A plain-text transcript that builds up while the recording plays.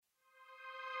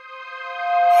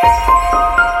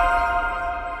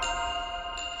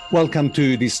Welcome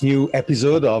to this new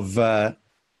episode of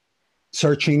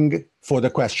Searching for the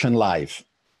Question Live.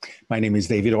 My name is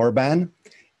David Orban,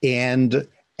 and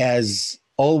as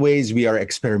always, we are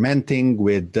experimenting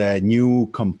with new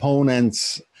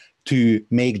components to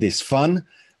make this fun,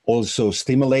 also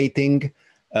stimulating,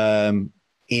 and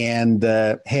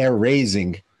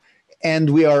hair-raising. And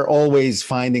we are always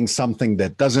finding something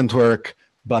that doesn't work,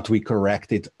 but we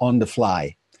correct it on the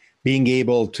fly. Being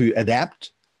able to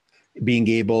adapt, being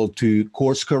able to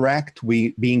course correct,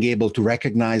 being able to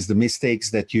recognize the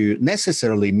mistakes that you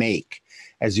necessarily make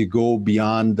as you go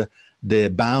beyond the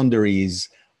boundaries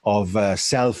of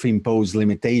self-imposed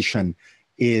limitation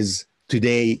is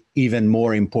today even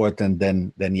more important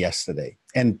than yesterday.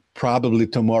 And probably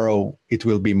tomorrow it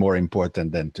will be more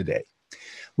important than today.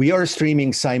 We are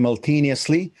streaming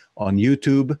simultaneously on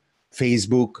YouTube,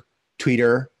 Facebook,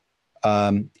 Twitter,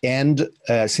 and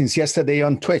since yesterday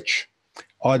on Twitch.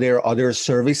 Are there other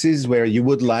services where you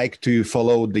would like to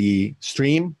follow the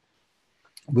stream?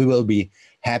 We will be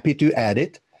happy to add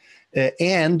it.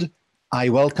 And I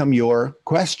welcome your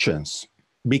questions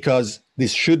because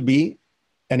this should be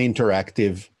an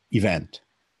interactive event.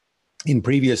 In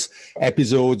previous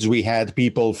episodes, we had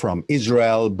people from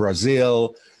Israel,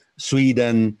 Brazil,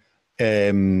 Sweden,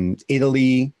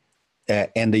 Italy,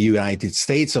 and the United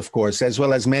States, of course, as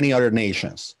well as many other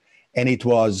nations. And it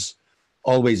was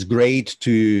always great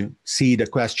to see the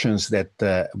questions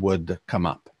that would come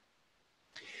up.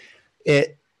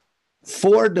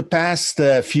 For the past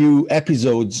few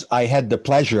episodes, I had the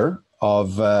pleasure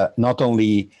of not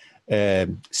only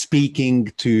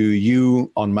speaking to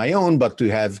you on my own, but to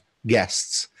have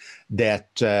guests that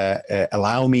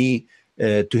allow me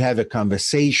to have a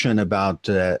conversation about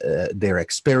their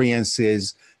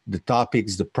experiences, the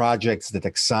topics, the projects that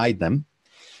excite them.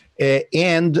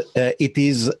 And it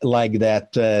is like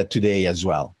that today as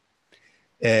well.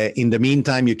 In the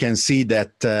meantime, you can see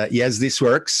that, yes, this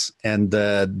works, and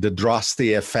the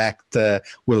Droste effect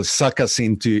will suck us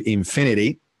into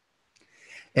infinity.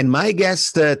 And my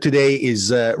guest today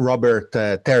is Robert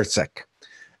Tercek.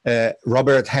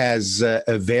 Robert has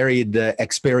a varied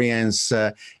experience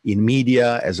in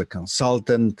media as a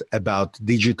consultant about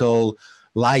digital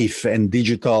life and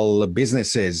digital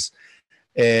businesses.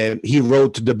 He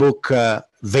wrote the book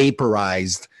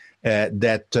Vaporized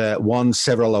that won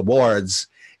several awards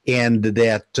and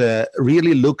that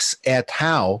really looks at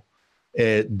how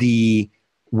the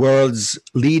world's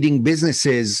leading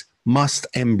businesses must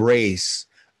embrace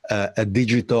a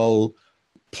digital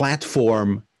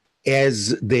platform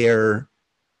as their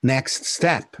next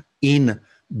step in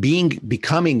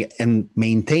becoming and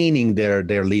maintaining their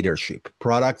leadership.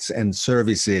 Products and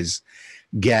services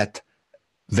get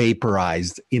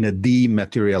vaporized in a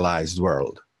dematerialized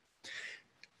world.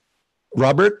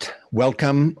 Robert,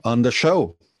 welcome on the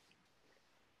show.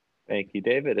 Thank you,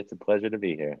 David. It's a pleasure to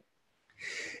be here.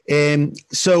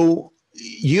 So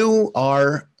you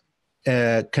are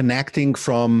connecting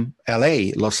from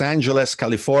LA, Los Angeles,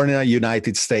 California,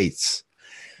 United States.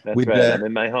 That's right. I'm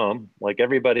in my home. Like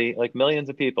everybody, like millions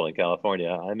of people in California,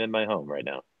 I'm in my home right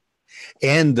now.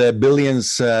 And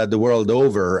billions the world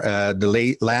over.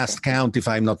 The last count, if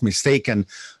I'm not mistaken,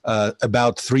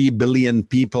 about 3 billion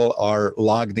people are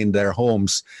logged in their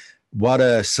homes. What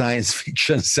a science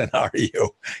fiction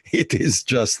scenario. It is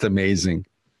just amazing.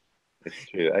 It's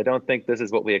true. I don't think this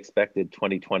is what we expected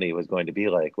 2020 was going to be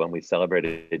like when we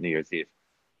celebrated New Year's Eve.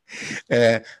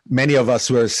 Many of us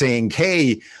were saying,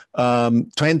 hey,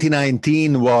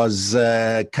 2019 was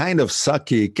kind of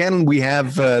sucky. Can we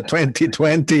have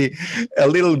 2020 a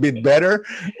little bit better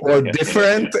or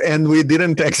different? And we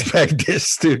didn't expect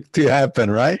this to happen,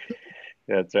 right?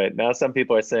 That's right. Now some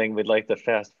people are saying we'd like to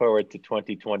fast forward to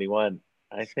 2021.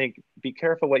 I think be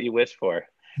careful what you wish for.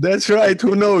 That's right.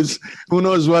 Who knows? Who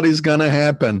knows what is going to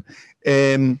happen?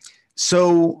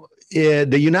 So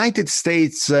the United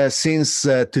States, since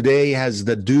today has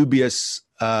the dubious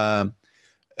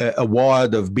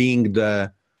award of being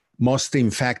the most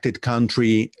infected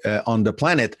country on the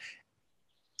planet,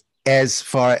 as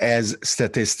far as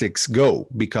statistics go,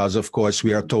 because of course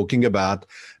we are talking about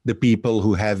the people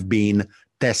who have been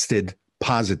tested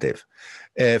positive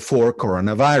for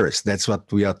coronavirus. That's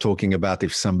what we are talking about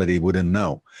if somebody wouldn't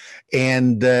know.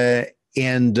 And I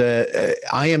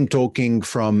am talking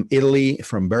from Italy,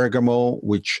 from Bergamo,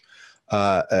 which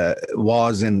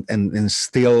was and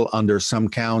still under some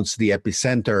counts the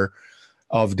epicenter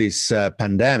of this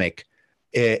pandemic.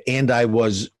 And I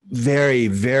was very,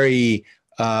 very,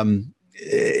 I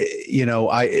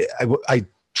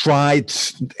tried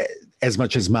as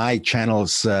much as my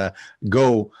channels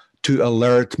go to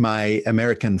alert my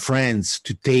American friends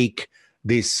to take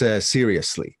this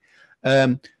seriously.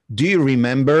 Do you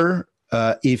remember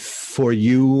if for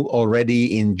you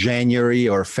already in January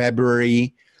or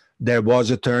February, there was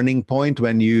a turning point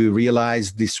when you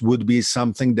realized this would be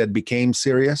something that became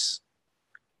serious?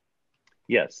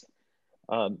 Yes.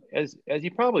 As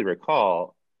you probably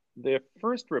recall, the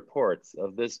first reports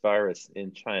of this virus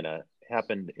in China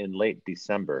happened in late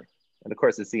December. And of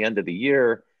course, it's the end of the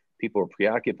year. People were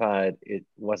preoccupied. It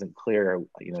wasn't clear,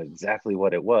 exactly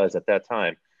what it was at that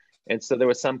time. And so there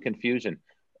was some confusion.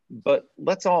 But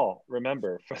let's all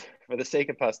remember, for the sake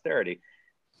of posterity,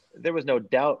 there was no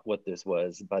doubt what this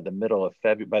was by the middle of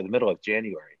February, by the middle of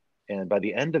January. And by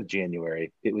the end of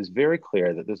January, it was very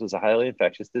clear that this was a highly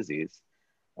infectious disease.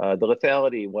 The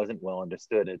lethality wasn't well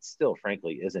understood. It still,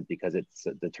 frankly, isn't, because it's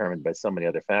determined by so many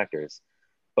other factors.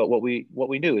 But what we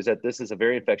knew is that this is a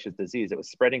very infectious disease that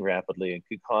was spreading rapidly and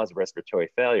could cause respiratory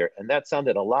failure. And that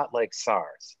sounded a lot like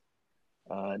SARS.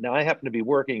 Now, I happen to be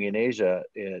working in Asia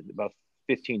about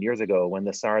 15 years ago when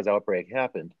the SARS outbreak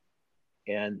happened.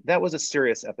 And that was a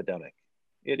serious epidemic.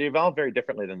 It evolved very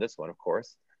differently than this one, of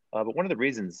course. But one of the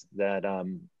reasons that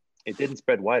it didn't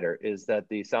spread wider is that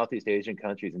the Southeast Asian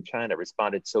countries and China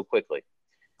responded so quickly.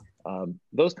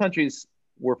 Those countries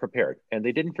were prepared, and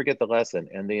they didn't forget the lesson,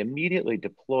 and they immediately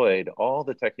deployed all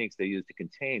the techniques they used to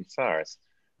contain SARS.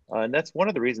 And that's one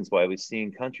of the reasons why we've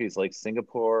seen countries like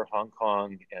Singapore, Hong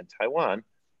Kong, and Taiwan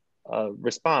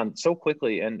respond so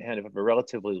quickly and have a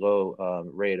relatively low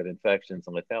rate of infections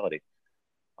and lethality.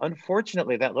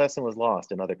 Unfortunately, that lesson was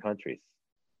lost in other countries.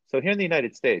 So here in the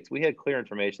United States, we had clear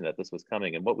information that this was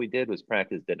coming. And what we did was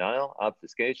practice denial,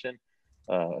 obfuscation,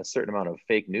 a certain amount of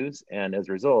fake news. And as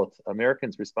a result,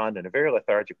 Americans respond in a very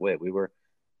lethargic way.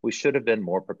 We should have been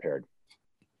more prepared.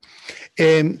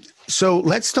 So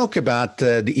let's talk about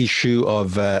the issue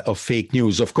of fake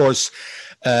news. Of course,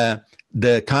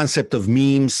 the concept of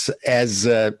memes as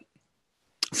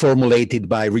formulated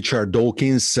by Richard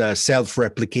Dawkins,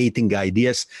 self-replicating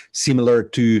ideas similar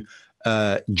to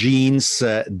genes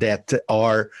that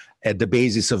are at the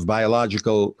basis of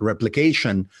biological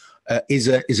replication, is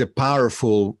a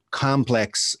powerful,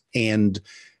 complex, and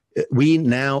we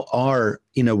now are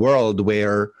in a world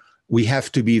where we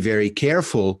have to be very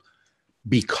careful,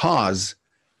 because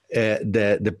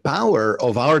the power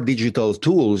of our digital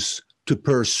tools to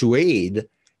persuade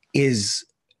is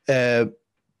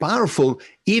powerful,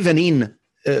 even in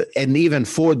and even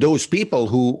for those people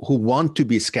who want to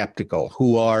be skeptical,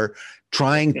 who are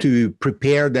trying to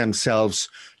prepare themselves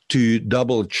to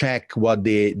double check what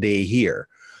they hear.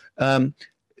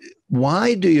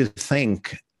 Why do you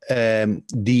think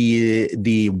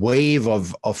the wave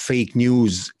of fake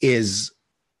news is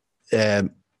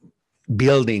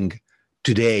building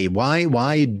today?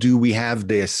 Why do we have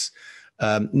this?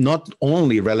 Not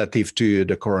only relative to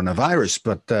the coronavirus,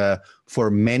 but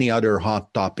for many other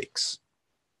hot topics.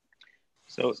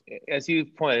 So, as you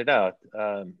pointed out,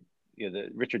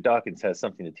 Richard Dawkins has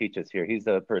something to teach us here. He's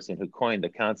the person who coined the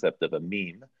concept of a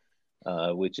meme,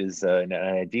 which is an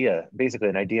idea, basically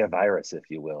an idea virus, if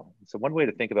you will. So one way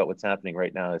to think about what's happening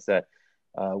right now is that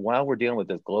while we're dealing with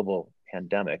this global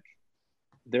pandemic,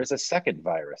 there's a second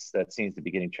virus that seems to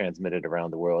be getting transmitted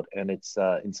around the world, and it's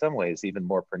in some ways even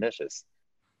more pernicious.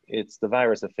 It's the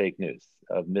virus of fake news,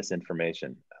 of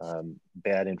misinformation,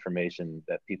 bad information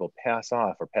that people pass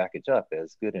off or package up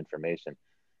as good information.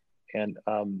 And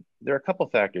there are a couple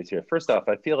factors here. First off,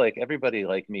 I feel like everybody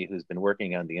like me who's been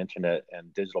working on the internet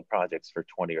and digital projects for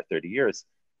 20 or 30 years,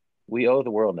 we owe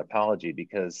the world an apology,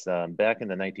 because back in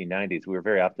the 1990s, we were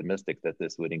very optimistic that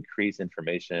this would increase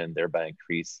information, thereby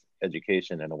increase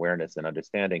education and awareness and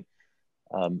understanding.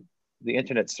 The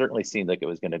internet certainly seemed like it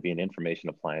was going to be an information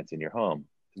appliance in your home,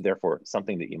 therefore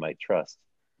something that you might trust.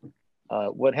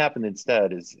 What happened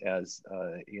instead is, as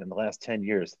in the last 10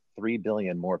 years, 3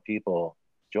 billion more people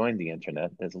joined the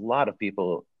internet. There's a lot of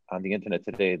people on the internet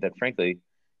today that frankly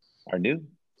are new.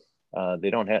 They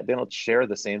don't share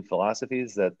the same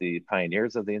philosophies that the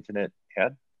pioneers of the internet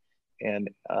had, and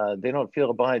they don't feel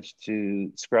obliged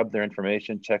to scrub their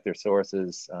information, check their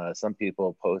sources. Some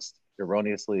people post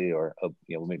erroneously, or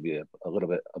maybe a little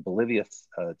bit oblivious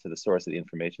to the source of the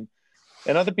information,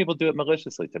 and other people do it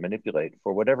maliciously to manipulate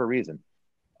for whatever reason.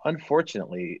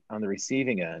 Unfortunately, on the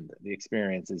receiving end, the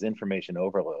experience is information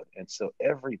overload. And so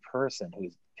every person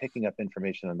who's picking up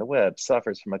information on the web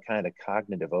suffers from a kind of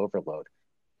cognitive overload,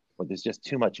 where there's just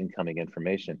too much incoming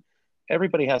information.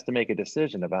 Everybody has to make a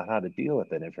decision about how to deal with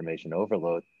that information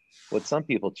overload. What some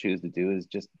people choose to do is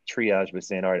just triage by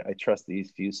saying, all right, I trust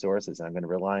these few sources, I'm going to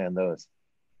rely on those.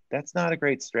 That's not a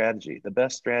great strategy. The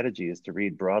best strategy is to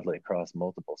read broadly across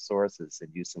multiple sources and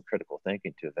use some critical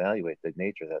thinking to evaluate the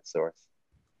nature of that source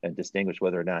and distinguish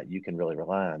whether or not you can really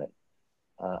rely on it.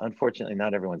 Unfortunately,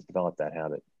 not everyone's developed that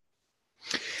habit.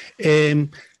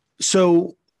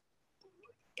 So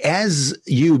as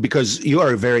you, because you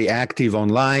are very active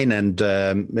online and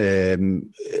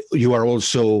you are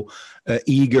also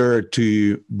eager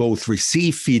to both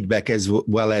receive feedback as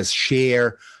well as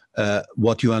share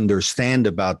what you understand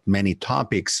about many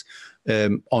topics.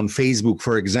 On Facebook,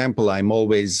 for example, I'm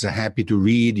always happy to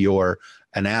read your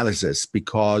analysis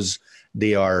because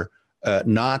they are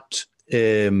not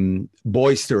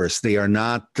boisterous. They are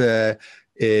not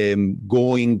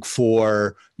going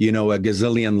for, a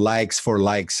gazillion likes for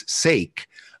likes' sake,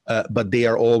 but they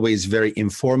are always very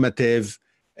informative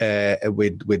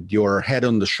with your head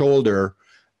on the shoulder,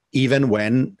 even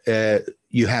when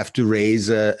you have to raise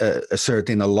a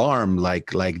certain alarm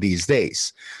like these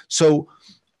days. So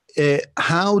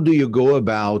how do you go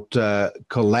about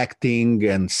collecting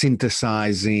and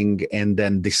synthesizing and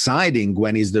then deciding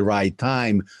when is the right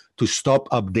time to stop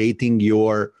updating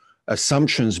your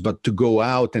assumptions, but to go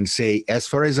out and say, as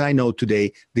far as I know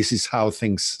today, this is how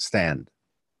things stand?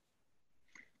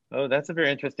 Oh, that's a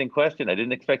very interesting question. I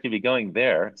didn't expect you to be going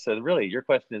there. So really, your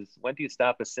question is, when do you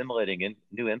stop assimilating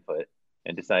new input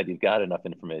and decide you've got enough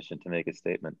information to make a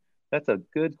statement? That's a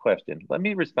good question. Let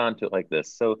me respond to it like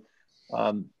this. So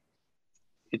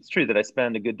it's true that I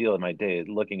spend a good deal of my day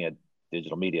looking at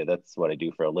digital media. That's what I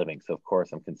do for a living. So of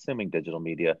course I'm consuming digital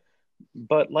media,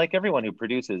 but like everyone who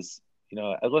produces,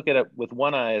 I look at it with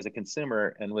one eye as a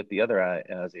consumer and with the other eye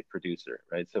as a producer,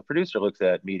 right? So a producer looks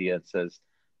at media and says,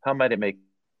 how might it make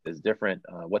this different?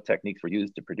 What techniques were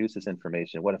used to produce this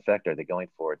information? What effect are they going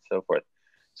for, and so forth.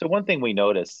 So one thing we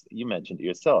notice, you mentioned it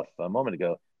yourself a moment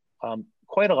ago,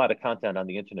 quite a lot of content on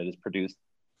the internet is produced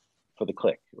for the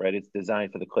click, right? It's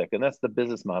designed for the click. And that's the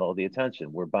business model of the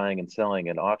attention. We're buying and selling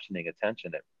and auctioning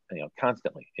attention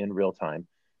constantly in real time.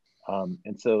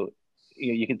 And so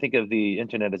you can think of the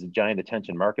internet as a giant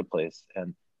attention marketplace,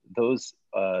 and those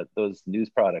news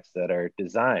products that are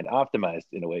designed, optimized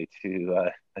in a way to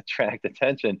attract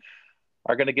attention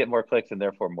are going to get more clicks and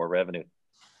therefore more revenue.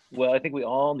 Well, I think we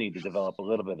all need to develop a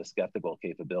little bit of skeptical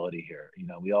capability here.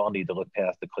 We all need to look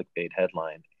past the clickbait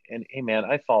headline. And hey, man,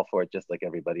 I fall for it just like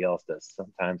everybody else does.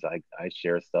 Sometimes I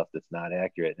share stuff that's not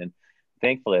accurate. And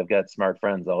thankfully, I've got smart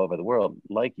friends all over the world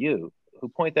like you who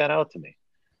point that out to me.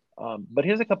 But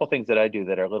here's a couple things that I do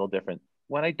that are a little different.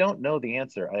 When I don't know the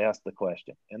answer, I ask the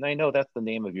question. And I know that's the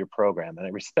name of your program, and I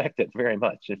respect it very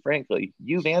much. And frankly,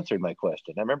 you've answered my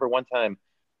question. I remember one time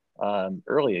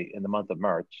early in the month of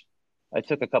March, I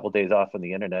took a couple of days off on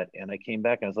the internet and I came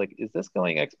back and I was like, is this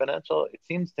going exponential? It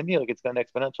seems to me like it's going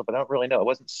exponential, but I don't really know. I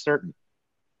wasn't certain.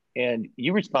 And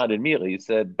you responded immediately. You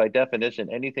said, by definition,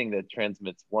 anything that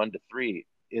transmits 1 to 3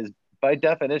 is by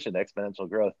definition exponential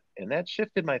growth. And that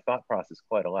shifted my thought process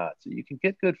quite a lot. So you can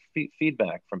get good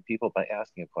feedback from people by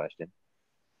asking a question.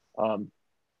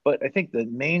 But I think the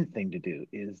main thing to do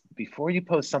is before you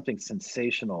post something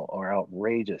sensational or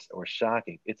outrageous or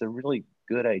shocking, it's a really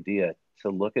good idea to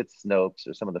look at Snopes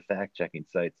or some of the fact-checking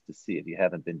sites to see if you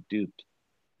haven't been duped.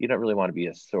 You don't really want to be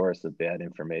a source of bad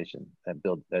information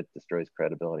that destroys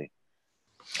credibility.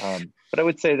 But I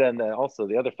would say then that also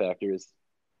the other factor is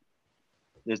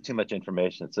there's too much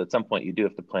information. So at some point you do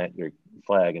have to plant your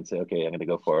flag and say, okay, I'm going to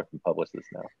go forth and publish this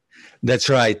now. That's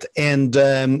right. And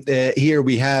here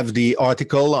we have the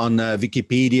article on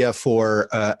Wikipedia for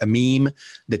a meme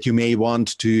that you may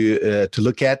want to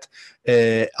look at.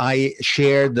 I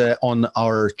shared on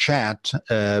our chat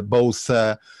both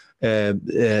the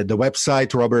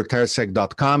website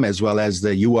roberttercek.com as well as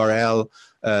the URL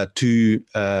to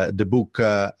the book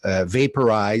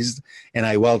Vaporized, and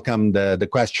I welcome the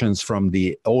questions from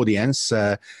the audience.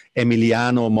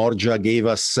 Emiliano Morgia gave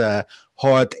us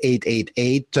Heart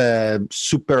 888,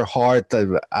 super heart.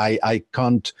 I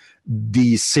can't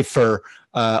decipher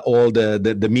all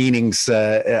the meanings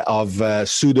of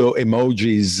pseudo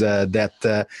emojis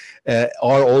that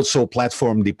are also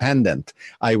platform dependent.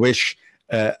 I wish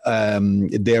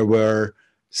there were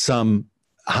some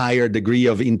higher degree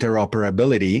of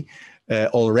interoperability.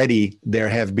 Already there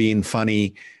have been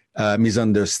funny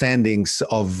misunderstandings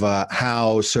of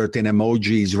how certain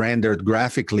emojis rendered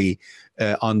graphically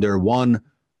under one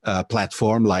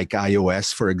platform like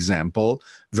iOS, for example,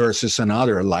 versus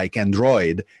another like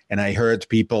Android. And I heard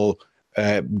people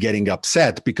getting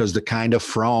upset because the kind of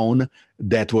frown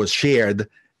that was shared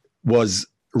was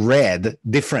read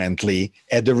differently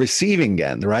at the receiving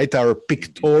end, right? Our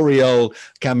pictorial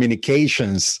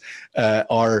communications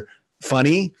are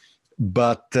funny,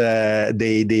 but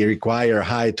they require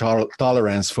high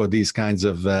tolerance for these kinds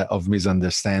of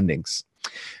misunderstandings.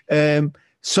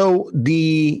 So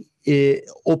the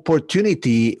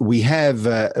opportunity we have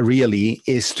really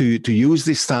is to use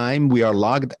this time. We are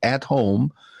locked at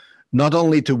home, not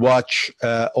only to watch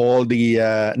all the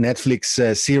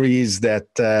Netflix series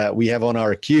that we have on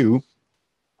our queue,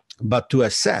 but to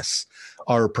assess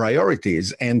our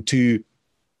priorities and to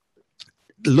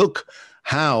look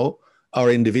how our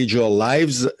individual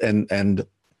lives and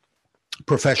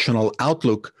professional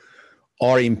outlook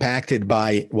are impacted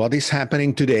by what is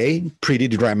happening today, pretty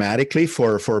dramatically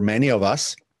for many of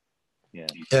us. Yeah.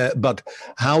 But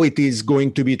how it is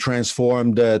going to be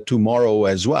transformed tomorrow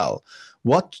as well.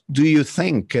 What do you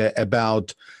think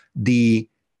about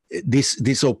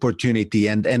this opportunity,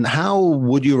 and how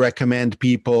would you recommend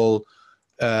people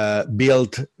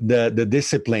build the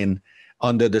discipline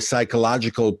under the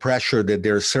psychological pressure that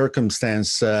their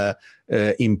circumstance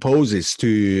imposes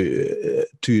to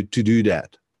do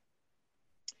that?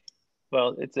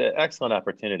 Well, it's an excellent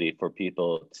opportunity for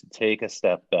people to take a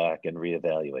step back and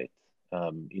reevaluate.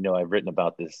 I've written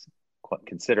about this quite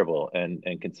considerable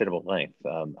length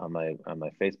on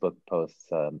my Facebook posts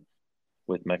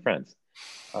with my friends.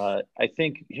 I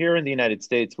think here in the United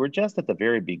States, we're just at the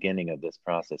very beginning of this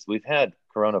process. We've had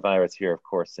coronavirus here, of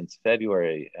course, since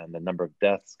February, and the number of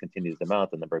deaths continues to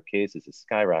mount. The number of cases has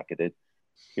skyrocketed.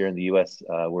 Here in the US,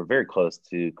 we're very close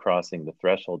to crossing the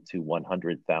threshold to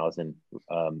 100,000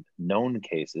 known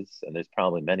cases, and there's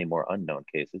probably many more unknown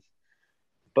cases.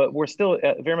 But we're still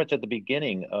very much at the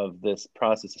beginning of this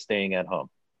process of staying at home,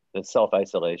 the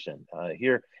self-isolation.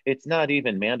 Here, it's not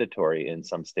even mandatory in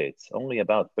some states. Only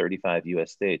about 35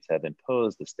 US states have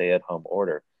imposed the stay-at-home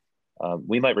order.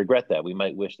 We might regret that. We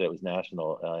might wish that it was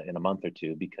national in a month or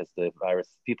two, because the virus,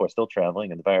 people are still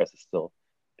traveling and the virus is still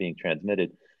being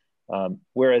transmitted.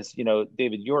 Whereas,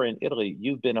 David, you're in Italy,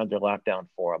 you've been under lockdown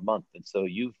for a month. And so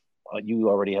you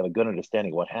already have a good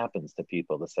understanding of what happens to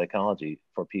people, the psychology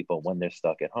for people when they're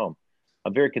stuck at home.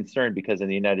 I'm very concerned because in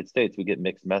the United States, we get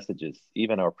mixed messages.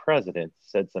 Even our president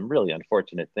said some really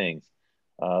unfortunate things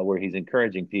where he's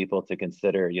encouraging people to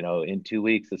consider, in 2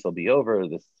 weeks, this will be over,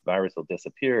 this virus will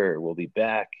disappear, we'll be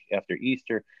back after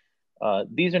Easter.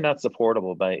 These are not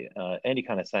supportable by any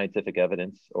kind of scientific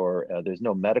evidence, or there's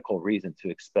no medical reason to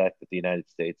expect that the United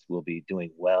States will be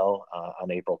doing well on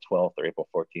April 12th or April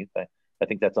 14th. I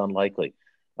think that's unlikely.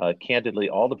 Candidly,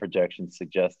 all the projections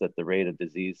suggest that the rate of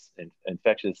disease,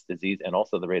 infectious disease, and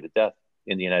also the rate of death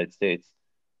in the United States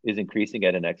is increasing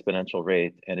at an exponential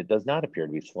rate, and it does not appear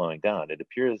to be slowing down. It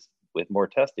appears with more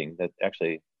testing that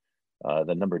actually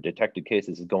the number of detected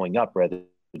cases is going up rather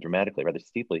dramatically, rather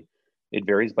steeply. It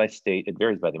varies by state. It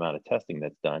varies by the amount of testing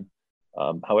that's done.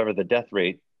 However, the death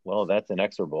rate, well, that's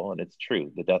inexorable, and it's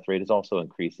true. The death rate is also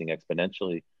increasing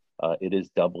exponentially. It is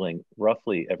doubling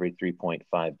roughly every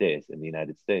 3.5 days in the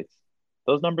United States.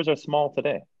 Those numbers are small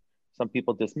today. Some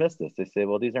people dismiss this. They say,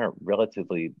 well, these aren't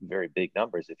relatively very big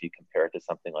numbers if you compare it to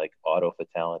something like auto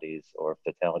fatalities or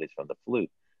fatalities from the flu.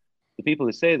 The people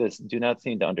who say this do not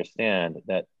seem to understand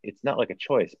that it's not like a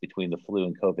choice between the flu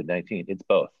and COVID-19. It's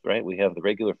both, right? We have the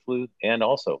regular flu and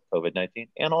also COVID-19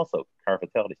 and also car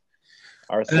fatalities.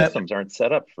 Our systems aren't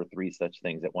set up for three such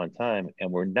things at one time,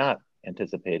 and we're not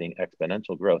anticipating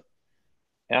exponential growth.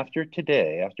 After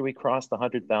today, after we cross the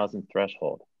 100,000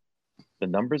 threshold, the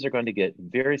numbers are going to get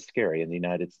very scary in the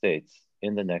United States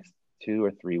in the next 2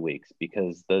 or 3 weeks,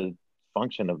 because the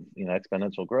function of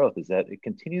exponential growth is that it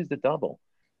continues to double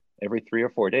every 3 or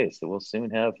 4 days. So we'll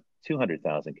soon have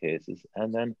 200,000 cases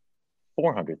and then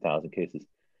 400,000 cases.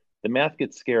 The math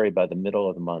gets scary by the middle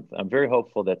of the month. I'm very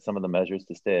hopeful that some of the measures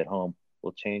to stay at home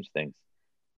will change things.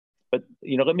 But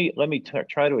let me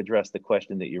try to address the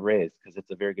question that you raised, because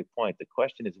it's a very good point. The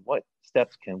question is, what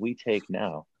steps can we take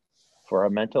now for our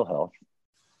mental health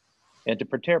and to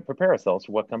prepare ourselves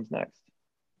for what comes next?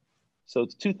 So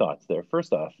it's two thoughts there.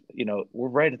 First off, we're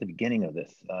right at the beginning of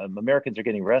this. Americans are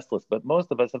getting restless, but most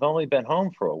of us have only been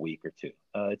home for a week or two.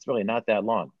 It's really not that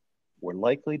long. We're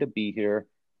likely to be here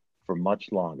for much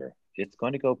longer. It's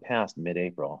going to go past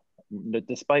mid-April,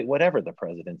 despite whatever the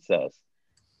president says.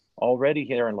 Already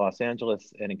here in Los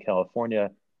Angeles and in California,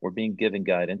 we're being given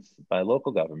guidance by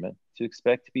local government to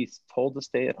expect to be told to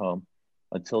stay at home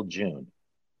until June.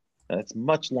 And that's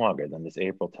much longer than this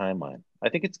April timeline. I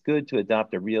think it's good to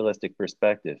adopt a realistic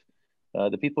perspective.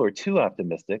 The people who are too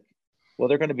optimistic, well,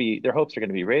 their hopes are going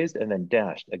to be raised and then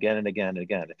dashed again and again and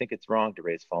again. I think it's wrong to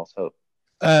raise false hope.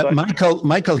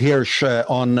 Michael Hirsch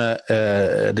on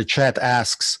the chat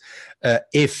asks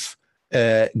if,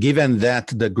 given that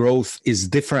the growth is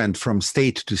different from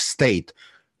state to state,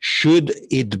 should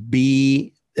it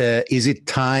be is it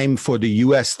time for the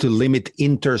U.S. to limit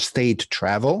interstate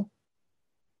travel?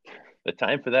 The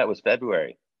time for that was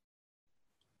February.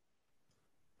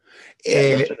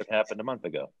 That should have happened a month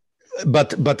ago.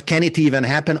 But can it even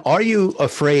happen? Are you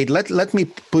afraid? Let me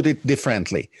put it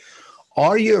differently.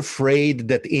 Are you afraid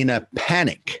that in a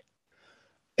panic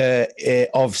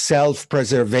of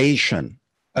self-preservation,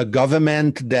 a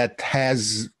government that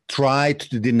has tried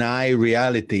to deny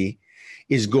reality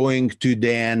is going to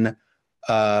then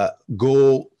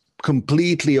go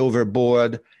completely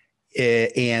overboard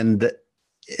and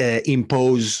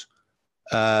impose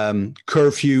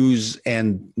curfews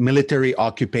and military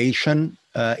occupation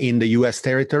in the U.S.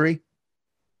 territory?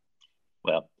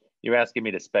 Well, you're asking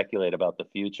me to speculate about the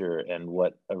future and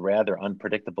what a rather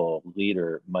unpredictable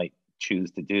leader might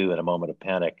choose to do in a moment of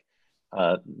panic.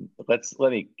 Let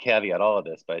me caveat all of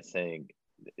this by saying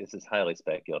this is highly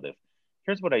speculative.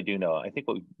 Here's what I do know. I think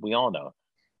what we all know.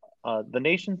 The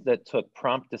nations that took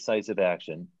prompt, decisive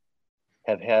action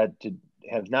have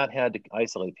not had to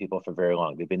isolate people for very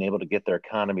long. They've been able to get their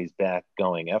economies back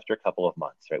going after a couple of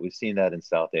months, right? We've seen that in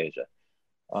South Asia.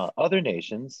 Other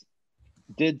nations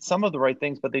did some of the right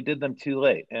things, but they did them too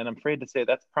late. And I'm afraid to say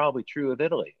that's probably true of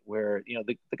Italy, where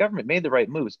the government made the right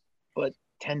moves, but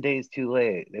 10 days too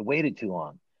late. They waited too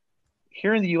long.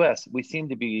 Here in the US, we seem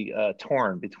to be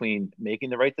torn between making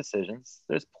the right decisions.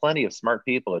 There's plenty of smart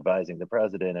people advising the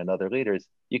president and other leaders.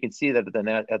 You can see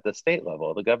that at the state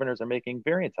level, the governors are making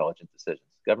very intelligent decisions,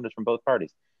 governors from both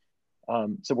parties.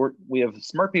 So we have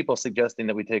smart people suggesting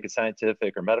that we take a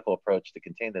scientific or medical approach to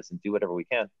contain this and do whatever we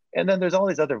can. And then there's all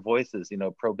these other voices,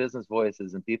 pro-business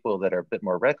voices and people that are a bit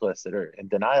more reckless and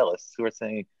denialists who are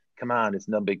saying, come on, it's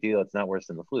no big deal. It's not worse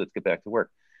than the flu. Let's get back to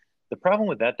work. The problem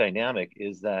with that dynamic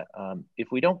is that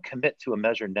if we don't commit to a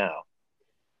measure now,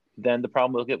 then the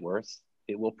problem will get worse.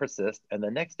 It will persist. And the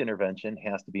next intervention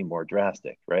has to be more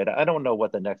drastic, right? I don't know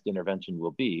what the next intervention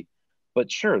will be.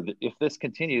 But sure, if this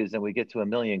continues and we get to 1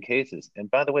 million cases,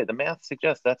 and by the way, the math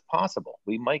suggests that's possible.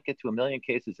 We might get to 1 million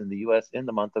cases in the US in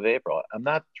the month of April. I'm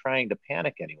not trying to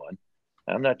panic anyone.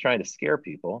 I'm not trying to scare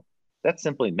people. That's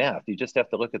simply math. You just have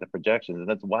to look at the projections, and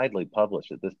that's widely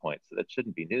published at this point. So that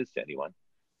shouldn't be news to anyone.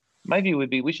 My view would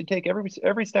be we should take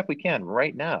every step we can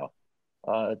right now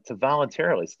to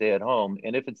voluntarily stay at home.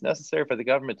 And if it's necessary for the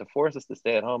government to force us to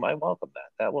stay at home, I welcome that.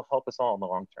 That will help us all in the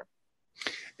long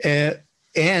term.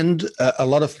 And a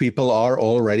lot of people are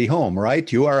already home,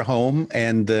 right? You are home,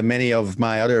 and many of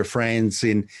my other friends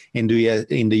in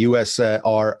the US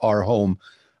are home.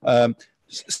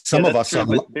 Some of us true,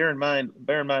 but bear in mind,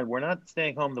 we're not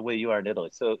staying home the way you are in Italy.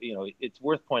 So, it's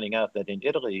worth pointing out that in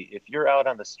Italy, if you're out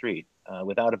on the street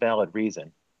without a valid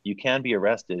reason, you can be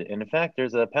arrested. And in fact,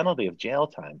 there's a penalty of jail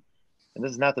time. And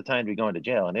this is not the time to be going to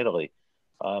jail in Italy.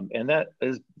 And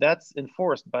that's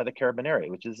enforced by the Carabinieri,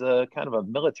 which is a kind of a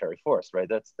military force, right?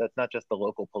 That's not just the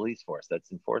local police force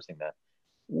that's enforcing that.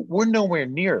 We're nowhere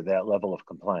near that level of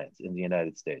compliance in the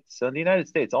United States. So in the United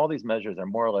States, all these measures are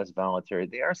more or less voluntary.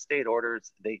 They are state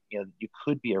orders. You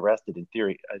could be arrested in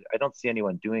theory. I don't see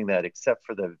anyone doing that except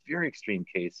for the very extreme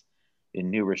case in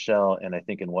New Rochelle and I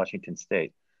think in Washington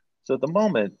State. So at the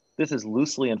moment, this is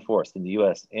loosely enforced in the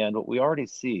US. And what we already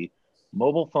see,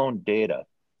 mobile phone data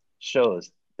shows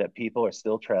that people are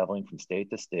still traveling from state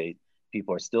to state.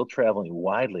 People are still traveling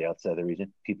widely outside the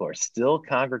region. People are still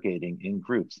congregating in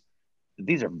groups.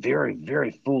 These are very,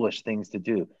 very foolish things to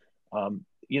do.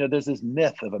 There's this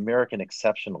myth of American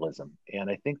exceptionalism. And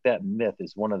I think that myth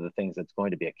is one of the things that's going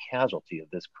to be a casualty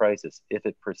of this crisis if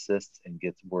it persists and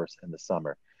gets worse in the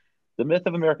summer. The myth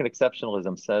of American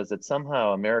exceptionalism says that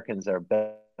somehow Americans are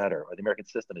better, or the American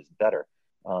system is better.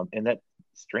 And that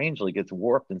strangely gets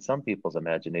warped in some people's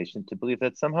imagination to believe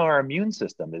that somehow our immune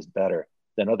system is better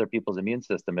than other people's immune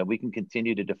system, and we can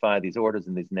continue to defy these orders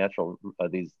and these national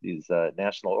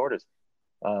orders.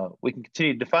 We can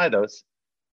continue to defy those,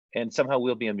 and somehow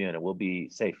we'll be immune and we'll be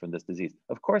safe from this disease.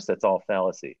 Of course, that's all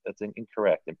fallacy. That's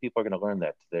incorrect, and people are going to learn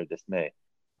that to their dismay.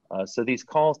 So these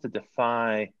calls to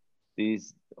defy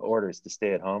these orders to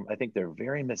stay at home, I think they're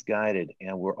very misguided,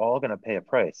 and we're all going to pay a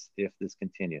price if this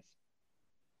continues.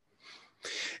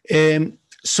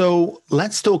 So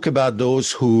let's talk about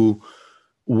those who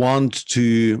want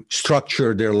to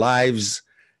structure their lives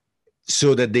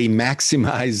so that they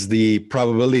maximize the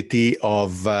probability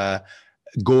of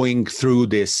going through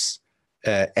this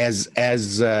as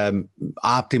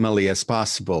optimally as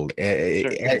possible,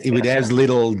 with as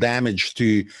little damage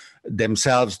to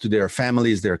themselves, to their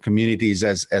families, their communities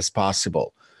as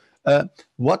possible.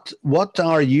 What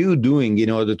are you doing in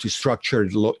order to structure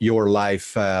your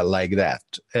life like that?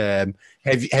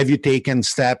 Have you taken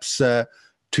steps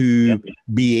to Yep.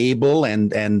 be able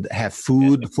and have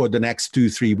food for the next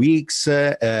 2-3 weeks?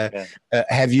 Yeah.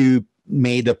 Have you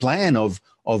made a plan of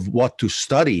what to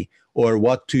study or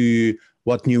what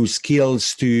new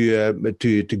skills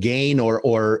to gain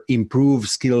or improve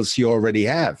skills you already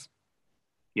have?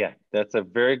 Yeah, that's a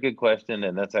very good question.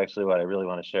 And that's actually what I really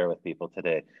want to share with people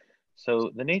today.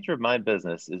 So, the nature of my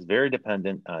business is very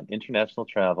dependent on international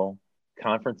travel,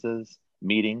 conferences,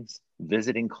 meetings,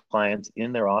 visiting clients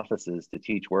in their offices to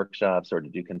teach workshops or to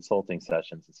do consulting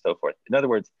sessions and so forth. In other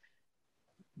words,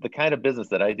 the kind of business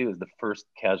that I do is the first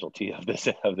casualty of this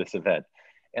event.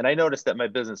 And I noticed that my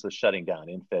business was shutting down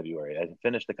in February. I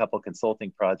finished a couple of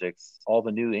consulting projects. All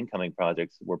the new incoming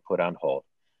projects were put on hold.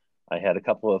 I had a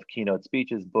couple of keynote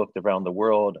speeches booked around the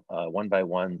world. One by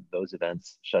one, those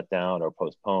events shut down or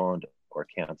postponed or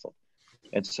canceled.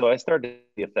 And so I started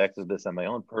the effects of this on my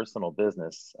own personal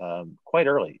business quite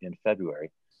early in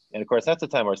February. And of course, that's the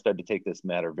time where I started to take this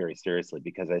matter very seriously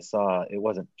because I saw it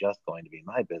wasn't just going to be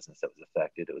my business that was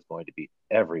affected, it was going to be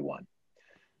everyone.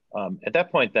 At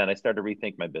that point, then I started to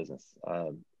rethink my business.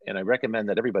 And I recommend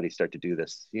that everybody start to do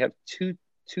this. You have two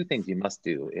things you must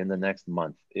do in the next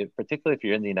month, particularly if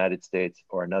you're in the United States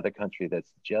or another country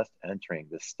that's just entering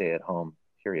the stay-at-home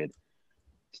period.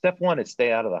 Step one is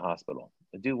stay out of the hospital.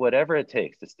 Do whatever it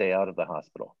takes to stay out of the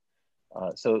hospital.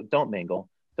 So don't mingle,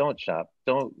 don't shop,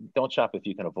 don't shop if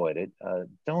you can avoid it.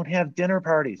 Don't have dinner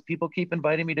parties. People keep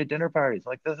inviting me to dinner parties.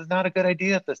 Like, this is not a good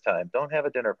idea at this time. Don't have a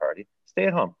dinner party. Stay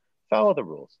at home. Follow the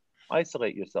rules.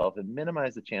 Isolate yourself and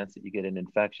minimize the chance that you get an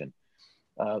infection.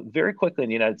 Very quickly in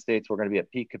the United States, we're going to be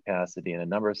at peak capacity in a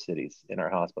number of cities in our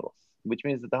hospitals, which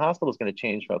means that the hospital is going to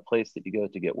change from a place that you go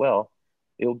to get well.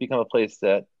 It will become a place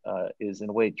that is in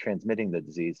a way transmitting the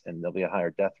disease, and there'll be a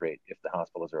higher death rate if the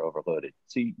hospitals are overloaded.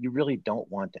 So you really don't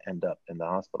want to end up in the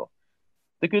hospital.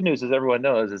 The good news, as everyone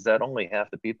knows, is that only half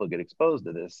the people get exposed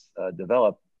to this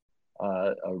develop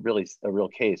a real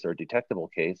case or a detectable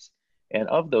case. And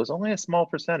of those, only a small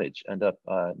percentage end up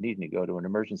needing to go to an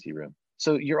emergency room.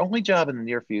 So your only job in the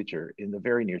near future, in the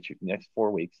very next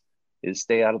 4 weeks, is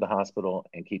stay out of the hospital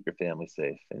and keep your family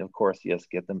safe. And of course, yes,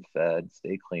 get them fed,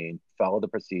 stay clean, follow the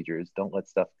procedures, don't let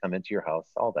stuff come into your house,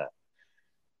 all that.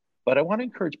 But I want to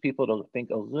encourage people to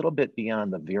think a little bit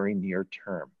beyond the very near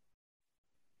term,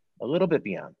 a little bit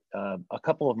beyond, a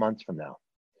couple of months from now.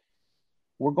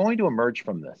 We're going to emerge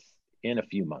from this in a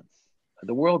few months.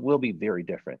 The world will be very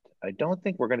different. I don't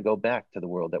think we're going to go back to the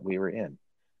world that we were in.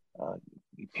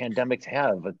 Pandemics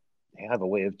have a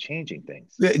way of changing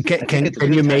things.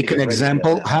 Can you make an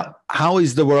example? How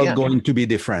is the world going to be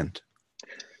different?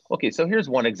 Okay, so here's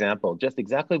one example, just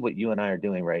exactly what you and I are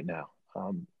doing right now.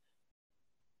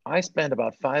 I spend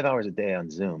about 5 hours a day on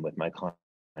Zoom with my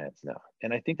clients now.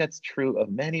 And I think that's true of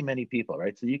many, many people,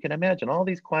 right? So you can imagine all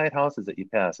these quiet houses that you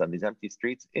pass on these empty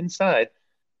streets. Inside,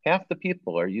 half the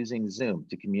people are using Zoom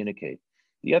to communicate.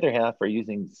 The other half are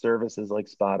using services like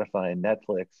Spotify and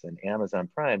Netflix and Amazon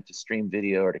Prime to stream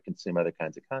video or to consume other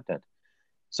kinds of content.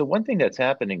 So one thing that's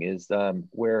happening is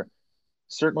where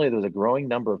certainly there's a growing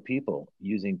number of people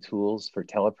using tools for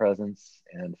telepresence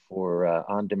and for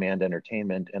on-demand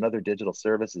entertainment and other digital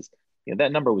services. You know,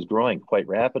 that number was growing quite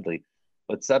rapidly,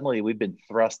 but suddenly we've been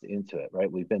thrust into it,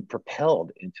 right? We've been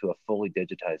propelled into a fully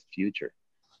digitized future.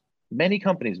 Many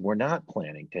companies were not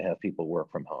planning to have people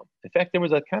work from home. In fact, there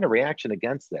was a kind of reaction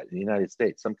against that in the United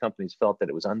States. Some companies felt that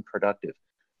it was unproductive.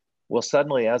 Well,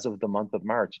 suddenly, as of the month of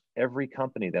March, every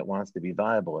company that wants to be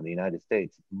viable in the United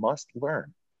States must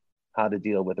learn how to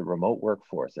deal with a remote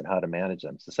workforce and how to manage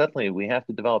them. So suddenly we have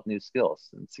to develop new skills,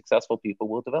 and successful people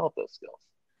will develop those skills.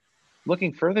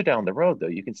 Looking further down the road, though,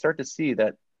 you can start to see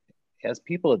that as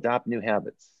people adopt new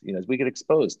habits, you know, as we get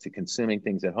exposed to consuming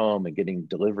things at home and getting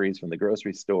deliveries from the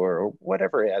grocery store or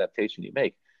whatever adaptation you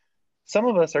make, some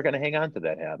of us are going to hang on to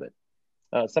that habit.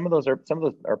 Some of those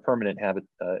are permanent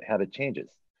habit changes,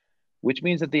 which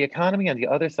means that the economy on the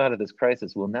other side of this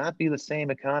crisis will not be the same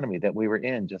economy that we were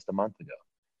in just a month ago.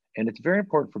 And it's very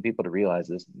important for people to realize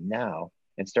this now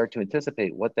and start to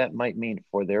anticipate what that might mean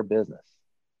for their business.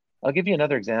 I'll give you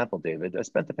another example, David. I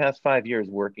spent the past 5 years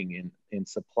working in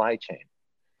supply chain.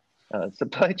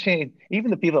 Supply chain, even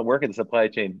the people that work in the supply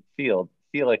chain field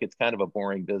feel like it's kind of a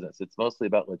boring business. It's mostly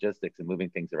about logistics and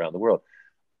moving things around the world.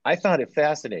 I found it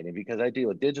fascinating because I deal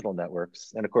with digital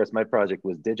networks. And of course, my project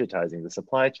was digitizing the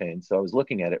supply chain. So I was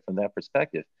looking at it from that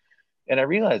perspective. And I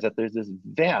realized that there's this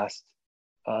vast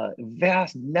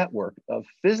network of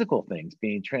physical things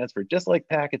being transferred, just like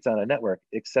packets on a network,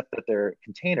 except that they're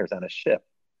containers on a ship.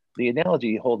 The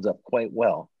analogy holds up quite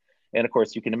well. And of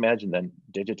course, you can imagine then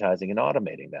digitizing and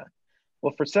automating that.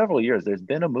 Well, for several years, there's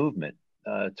been a movement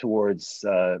towards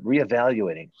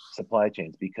reevaluating supply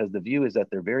chains, because the view is that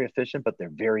they're very efficient, but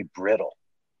they're very brittle.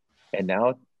 And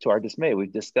now, to our dismay,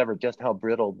 we've discovered just how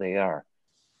brittle they are.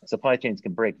 Supply chains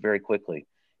can break very quickly.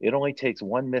 It only takes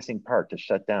one missing part to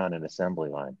shut down an assembly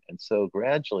line. And so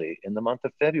gradually, in the month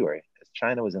of February, as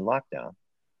China was in lockdown,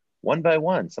 one by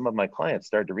one, some of my clients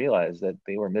started to realize that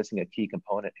they were missing a key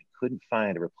component and couldn't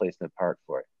find a replacement part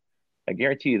for it. I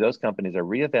guarantee you those companies are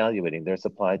reevaluating their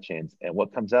supply chains. And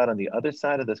what comes out on the other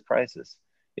side of this crisis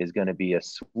is going to be a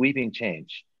sweeping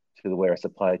change to the way our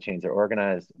supply chains are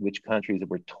organized, which countries that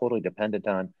we're totally dependent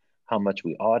on, how much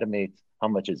we automate, how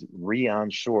much is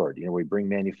re-onshored. We bring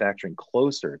manufacturing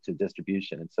closer to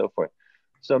distribution and so forth.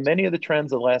 So many of the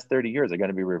trends of the last 30 years are going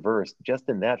to be reversed just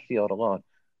in that field alone.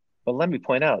 But let me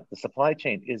point out, the supply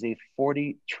chain is a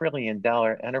 $40 trillion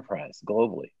enterprise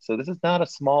globally. So this is not a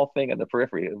small thing on the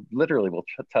periphery. It literally will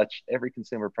touch every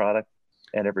consumer product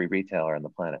and every retailer on the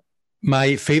planet.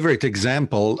 My favorite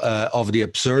example of the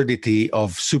absurdity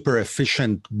of super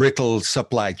efficient, brittle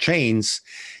supply chains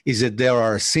is that there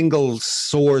are single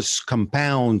source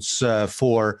compounds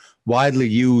for widely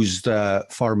used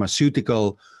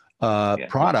pharmaceutical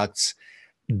products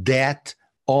that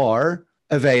are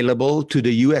available to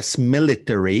the US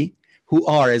military, who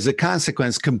are, as a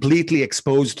consequence, completely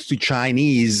exposed to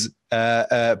Chinese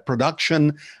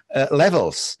production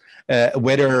levels,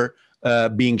 whether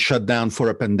being shut down for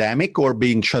a pandemic or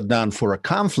being shut down for a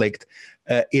conflict.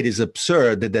 It is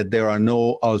absurd that there are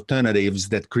no alternatives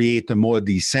that create a more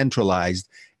decentralized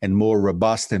and more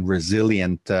robust and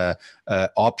resilient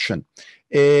option.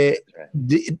 We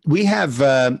have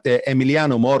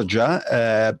Emiliano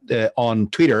Morgia on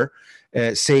Twitter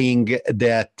saying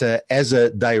that as a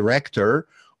director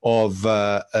of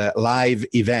live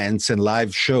events and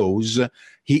live shows,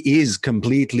 he is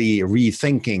completely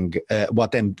rethinking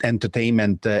what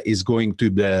entertainment is going to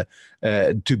be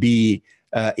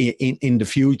in the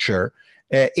future.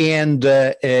 And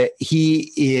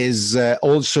he is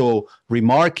also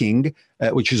remarking,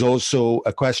 which is also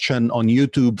a question on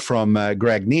YouTube from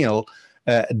Greg Neal,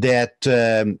 that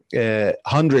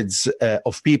hundreds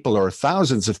of people or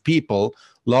thousands of people,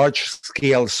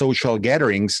 large-scale social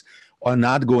gatherings, are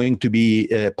not going to be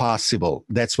possible.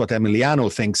 That's what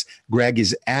Emiliano thinks. Greg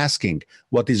is asking,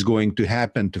 what is going to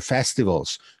happen to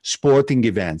festivals, sporting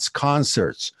events,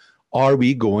 concerts? Are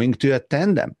we going to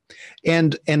attend them?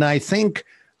 And I think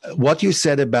what you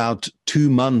said about 2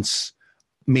 months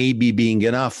maybe being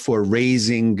enough for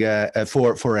raising,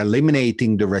 for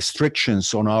eliminating the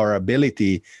restrictions on our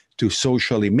ability to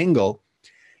socially mingle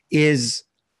is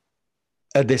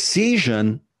a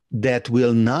decision that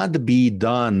will not be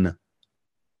done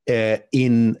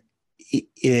based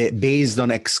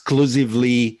on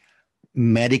exclusively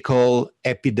medical,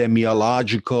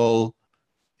 epidemiological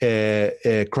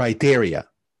criteria.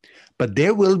 But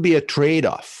there will be a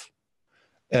trade-off.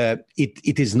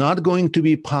 It is not going to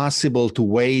be possible to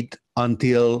wait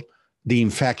until the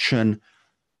infection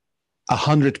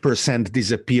 100%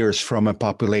 disappears from a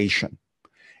population.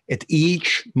 At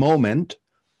each moment,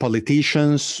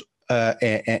 politicians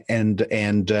and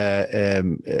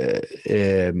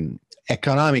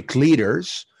economic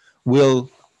leaders will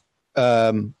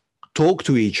talk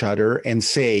to each other and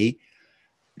say,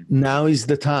 now is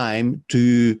the time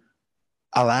to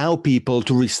allow people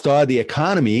to restart the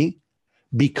economy,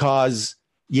 because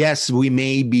yes, we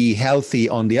may be healthy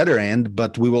on the other end,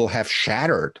 but we will have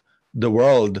shattered the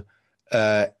world.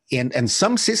 And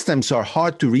some systems are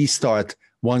hard to restart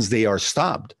once they are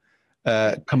stopped.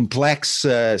 Complex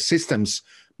systems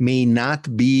may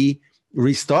not be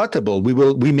restartable.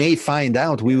 We may find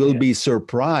out. We will be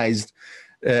surprised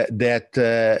that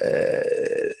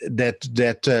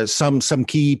some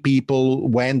key people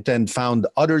went and found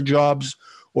other jobs,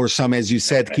 or some, as you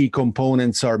said, key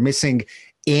components are missing,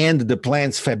 and the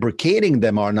plants fabricating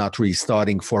them are not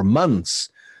restarting for months.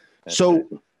 So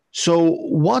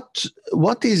what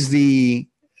is the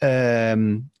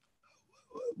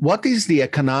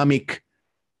economic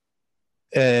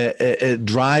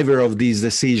driver of these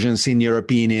decisions, in your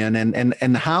opinion,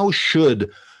 and how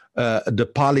should the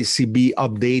policy be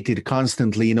updated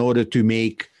constantly in order to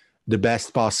make the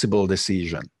best possible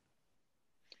decision?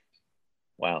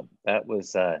 Wow, that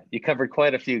was, you covered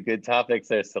quite a few good topics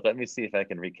there. So let me see if I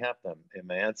can recap them in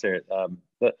my answer.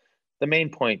 The main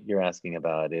point you're asking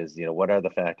about is, what are the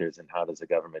factors and how does the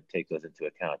government take those into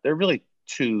account? There are really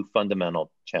two fundamental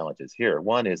challenges here.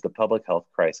 One is the public health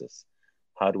crisis.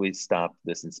 How do we stop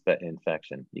this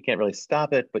infection? You can't really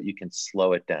stop it, but you can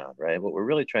slow it down, right? What we're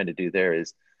really trying to do there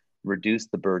is reduce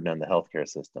the burden on the healthcare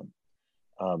system.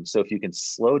 So if you can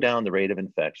slow down the rate of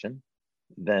infection,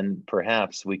 then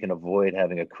perhaps we can avoid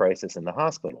having a crisis in the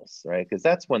hospitals, right? Because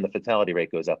that's when the fatality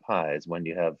rate goes up high, is when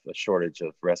you have a shortage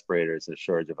of respirators, a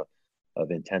shortage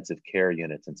of intensive care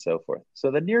units and so forth.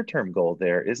 So the near-term goal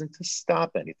there isn't to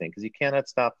stop anything, because you cannot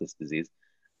stop this disease.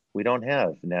 We don't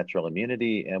have natural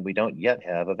immunity, and we don't yet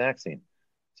have a vaccine.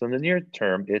 So in the near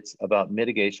term, it's about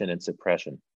mitigation and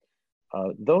suppression.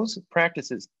 Those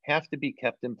practices have to be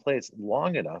kept in place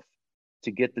long enough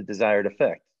to get the desired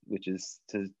effect, which is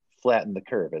to flatten the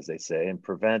curve, as they say, and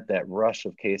prevent that rush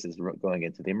of cases going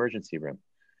into the emergency room.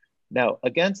 Now,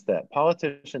 against that,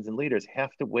 politicians and leaders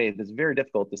have to weigh this very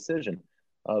difficult decision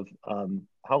of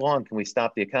how long can we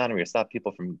stop the economy or stop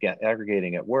people from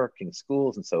aggregating at work, in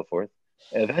schools, and so forth.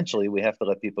 And eventually, we have to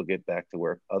let people get back to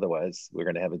work. Otherwise, we're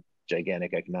going to have a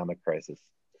gigantic economic crisis.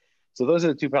 So those are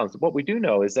the two problems. What we do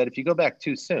know is that if you go back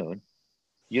too soon,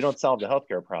 you don't solve the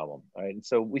healthcare problem, right? And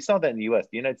so we saw that in the US.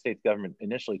 The United States government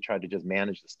initially tried to just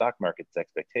manage the stock market's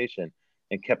expectation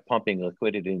and kept pumping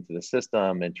liquidity into the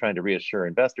system and trying to reassure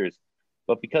investors.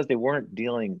 But because they weren't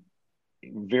dealing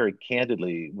very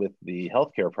candidly with the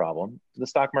healthcare problem, the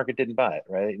stock market didn't buy it,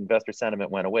 right? Investor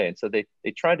sentiment went away. And so they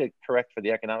tried to correct for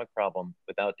the economic problem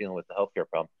without dealing with the healthcare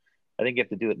problem. I think you have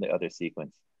to do it in the other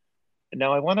sequence. And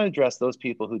now I want to address those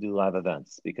people who do live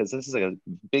events, because this is a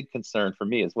big concern for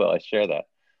me as well. I share that.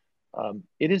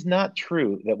 It is not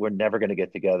true that we're never going to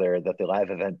get together, that the live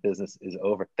event business is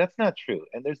over. That's not true.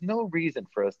 And there's no reason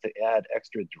for us to add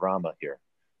extra drama here.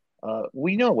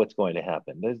 We know what's going to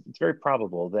happen. It's very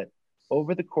probable that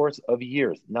over the course of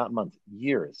years, not months,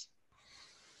 years,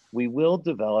 we will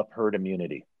develop herd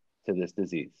immunity to this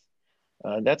disease.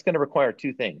 That's going to require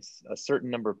two things. A certain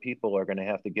number of people are going to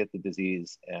have to get the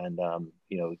disease and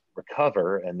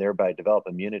recover and thereby develop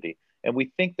immunity. And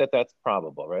we think that that's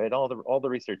probable, right? All the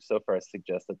research so far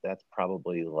suggests that that's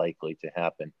probably likely to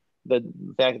happen.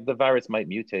 The virus might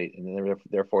mutate, and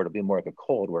therefore it'll be more like a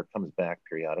cold where it comes back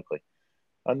periodically.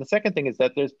 And the second thing is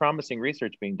that there's promising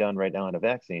research being done right now on a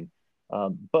vaccine,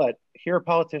 but here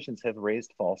politicians have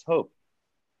raised false hope.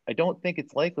 I don't think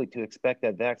it's likely to expect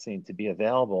that vaccine to be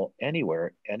available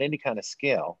anywhere at any kind of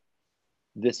scale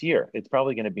this year. It's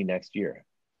probably going to be next year.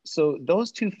 So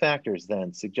those two factors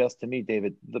then suggest to me,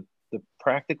 David, the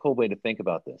practical way to think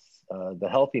about this, the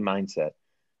healthy mindset,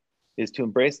 is to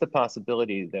embrace the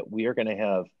possibility that we are going to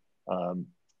have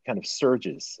kind of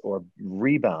surges or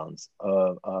rebounds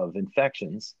of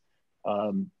infections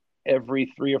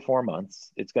every 3 or 4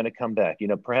 months. It's going to come back.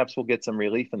 Perhaps we'll get some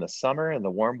relief in the summer and the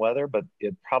warm weather, but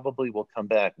it probably will come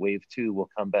back. Wave 2 will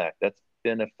come back. That's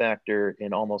been a factor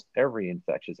in almost every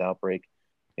infectious outbreak,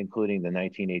 including the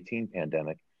 1918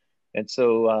 pandemic. And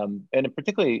so, and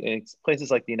particularly in places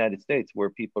like the United States,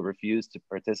 where people refuse to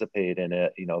participate in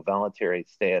a voluntary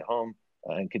stay at home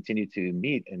and continue to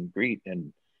meet and greet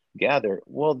and gather,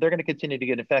 well, they're going to continue to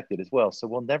get infected as well. So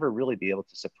we'll never really be able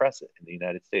to suppress it in the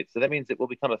United States. So that means it will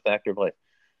become a factor of life.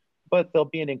 But there'll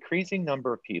be an increasing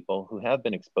number of people who have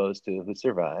been exposed to, who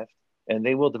survived, and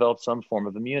they will develop some form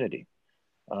of immunity.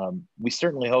 We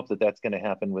certainly hope that that's going to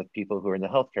happen with people who are in the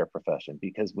healthcare profession,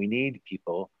 because we need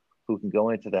people who can go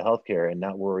into the healthcare and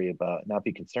not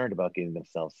be concerned about getting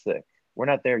themselves sick. We're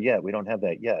not there yet. We don't have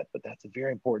that yet, but that's a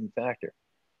very important factor.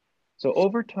 So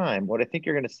over time, what I think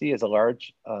you're going to see is a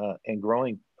large and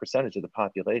growing percentage of the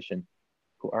population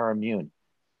who are immune.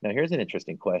 Now, here's an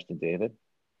interesting question, David.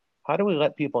 How do we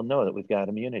let people know that we've got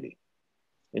immunity?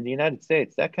 In the United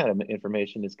States, that kind of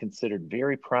information is considered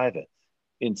very private.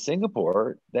 In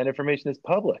Singapore, that information is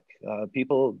public.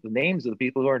 The names of the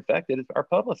people who are infected are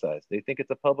publicized. They think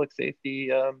it's a public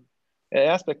safety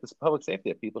aspect of public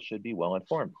safety that people should be well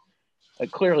informed.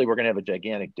 Clearly, we're going to have a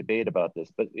gigantic debate about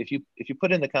this, but if you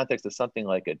put it in the context of something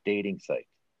like a dating site,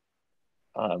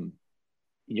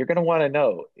 you're going to want to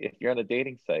know, if you're on a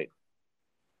dating site,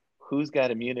 who's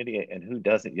got immunity and who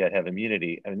doesn't yet have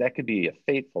immunity. I mean, that could be a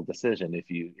fateful decision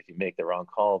if you make the wrong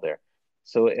call there.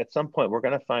 So at some point, we're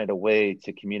going to find a way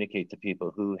to communicate to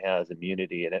people who has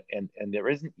immunity, and there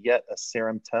isn't yet a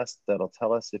serum test that'll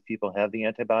tell us if people have the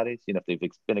antibodies, if they've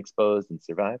been exposed and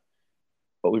survived.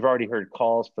 But we've already heard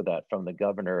calls for that from the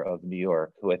governor of New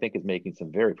York, who I think is making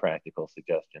some very practical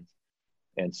suggestions.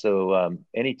 And so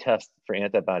any test for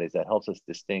antibodies that helps us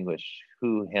distinguish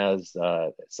who has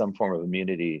some form of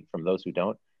immunity from those who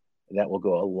don't, that will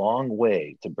go a long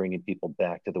way to bringing people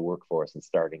back to the workforce and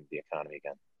starting the economy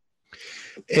again.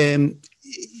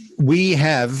 We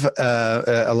have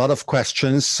a lot of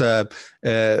questions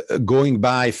going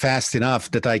by fast enough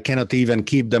that I cannot even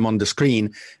keep them on the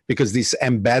screen because this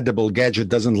embeddable gadget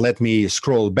doesn't let me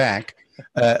scroll back.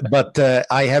 But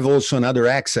I have also another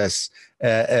access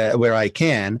where I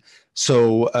can.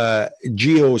 So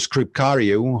Geo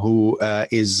Scripcariu, who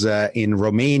is in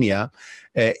Romania,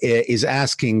 is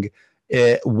asking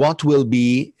what will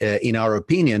be, in our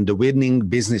opinion, the winning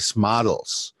business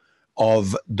models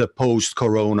of the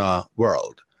post-corona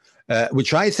world,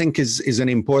 which I think is an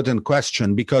important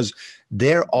question, because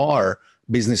there are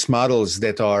business models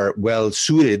that are well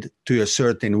suited to a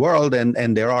certain world,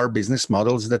 and there are business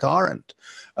models that aren't.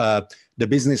 The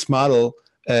business model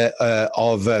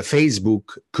of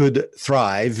Facebook could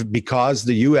thrive because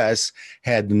the US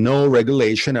had no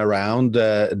regulation around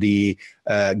the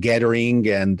gathering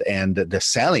and the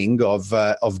selling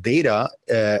of data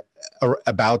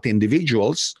about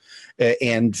individuals.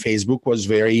 And Facebook was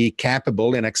very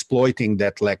capable in exploiting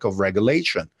that lack of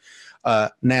regulation.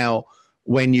 Now,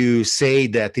 when you say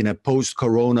that in a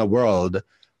post-corona world,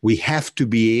 we have to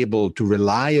be able to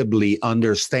reliably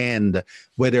understand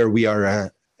whether we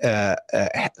are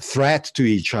a threat to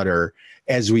each other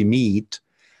as we meet,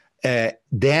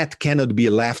 that cannot be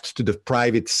left to the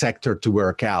private sector to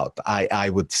work out, I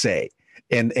would say.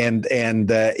 And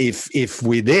if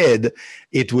we did,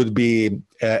 it would be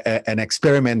an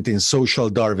experiment in social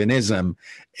Darwinism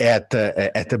at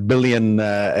a billion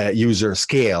user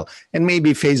scale. And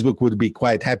maybe Facebook would be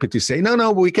quite happy to say,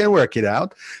 no, we can work it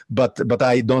out, but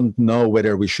I don't know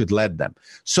whether we should let them.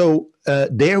 So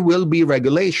there will be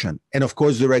regulation, and of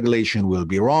course the regulation will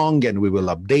be wrong, and we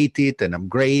will update it and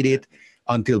upgrade it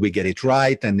until we get it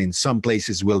right, and in some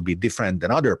places will be different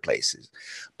than other places.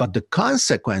 But the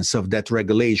consequence of that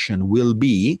regulation will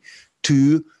be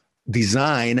to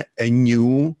design a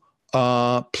new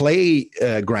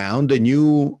playground, a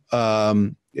new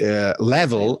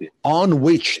level on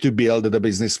which to build the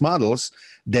business models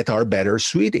that are better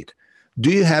suited.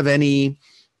 Do you have any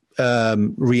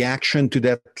reaction to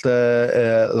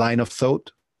that line of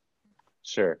thought?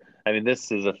 Sure. I mean,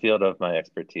 this is a field of my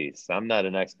expertise. I'm not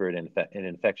an expert in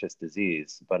infectious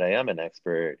disease, but I am an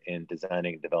expert in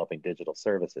designing and developing digital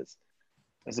services.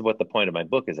 This is what the point of my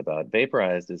book is about.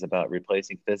 Vaporized is about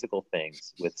replacing physical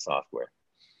things with software.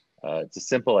 It's a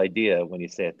simple idea when you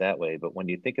say it that way, but when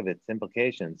you think of its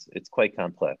implications, it's quite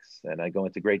complex. And I go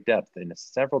into great depth in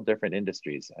several different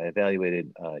industries. I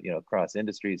evaluated, across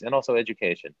industries and also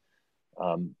education,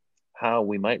 how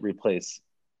we might replace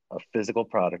a physical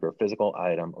product or a physical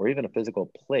item or even a physical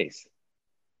place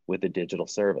with a digital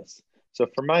service. So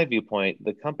from my viewpoint,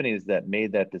 the companies that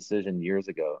made that decision years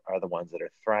ago are the ones that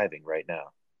are thriving right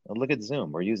now. And look at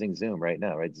Zoom. We're using Zoom right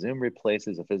now, right? Zoom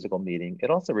replaces a physical meeting. It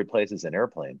also replaces an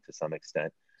airplane to some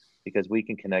extent, because we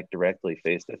can connect directly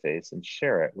face to face and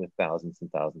share it with thousands and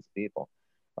thousands of people.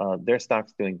 Their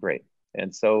stock's doing great.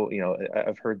 And so,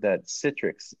 I've heard that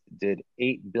Citrix did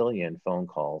 8 billion phone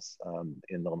calls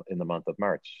in the month of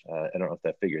March. I don't know if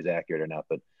that figure is accurate or not,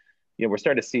 but we're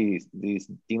starting to see these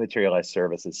dematerialized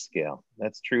services scale.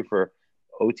 That's true for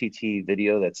OTT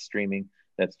video that's streaming.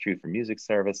 That's true for music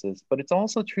services, but it's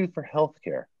also true for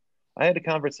healthcare. I had a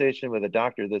conversation with a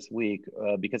doctor this week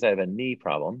because I have a knee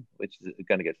problem, which is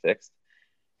going to get fixed.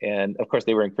 And of course,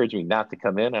 they were encouraging me not to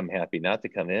come in. I'm happy not to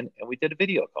come in. And we did a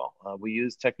video call. We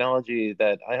used technology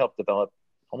that I helped develop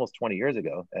almost 20 years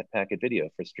ago at Packet Video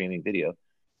for streaming video.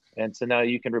 And so now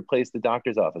you can replace the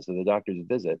doctor's office or the doctor's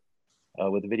visit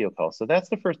with a video call. So that's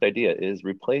the first idea, is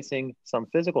replacing some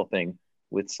physical thing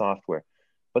with software.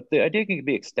 But the idea can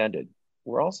be extended.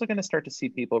 We're also going to start to see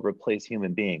people replace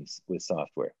human beings with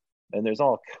software. And there's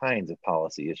all kinds of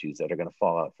policy issues that are going to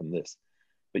fall out from this.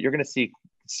 But you're going to see,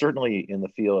 certainly in the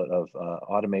field of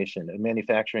automation and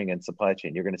manufacturing and supply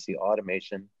chain, you're going to see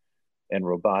automation and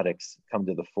robotics come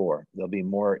to the fore. They'll be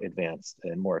more advanced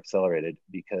and more accelerated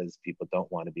because people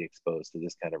don't want to be exposed to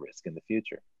this kind of risk in the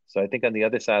future. So I think on the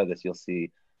other side of this, you'll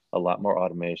see a lot more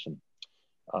automation.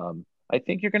 I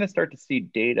think you're going to start to see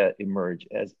data emerge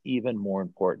as even more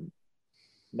important.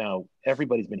 Now,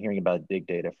 everybody's been hearing about big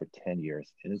data for 10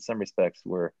 years. And in some respects,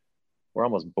 we're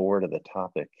almost bored of the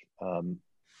topic.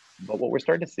 But what we're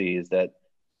starting to see is that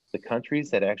the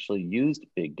countries that actually used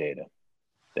big data,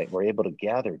 that were able to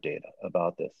gather data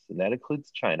about this, and that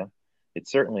includes China, it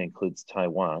certainly includes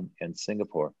Taiwan and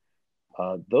Singapore,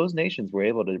 those nations were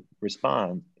able to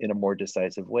respond in a more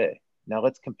decisive way. Now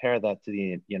let's compare that to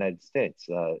the United States.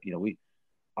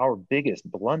 Our biggest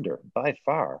blunder by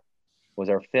far was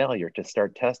our failure to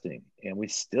start testing, and we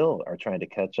still are trying to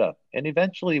catch up. And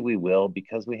eventually we will,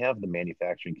 because we have the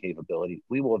manufacturing capability.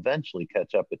 We will eventually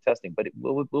catch up with testing, but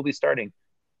we'll be starting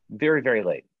very, very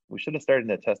late. We should have started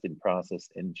that testing process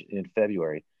in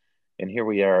February, and here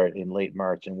we are in late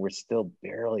March, and we're still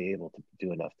barely able to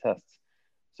do enough tests.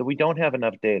 So we don't have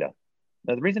enough data.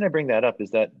 Now, the reason I bring that up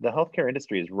is that the healthcare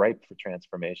industry is ripe for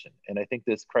transformation. And I think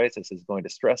this crisis is going to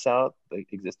stress out the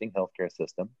existing healthcare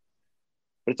system,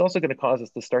 but it's also going to cause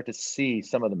us to start to see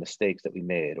some of the mistakes that we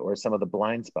made or some of the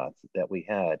blind spots that we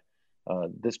had.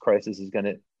 This crisis is going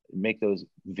to make those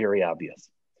very obvious.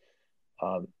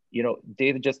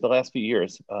 David, just the last few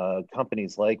years,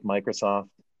 companies like Microsoft,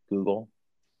 Google,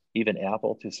 even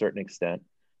Apple to a certain extent,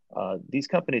 these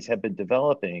companies have been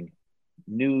developing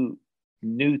new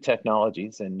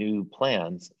technologies and new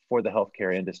plans for the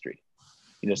healthcare industry.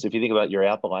 So if you think about your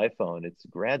Apple iPhone, it's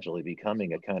gradually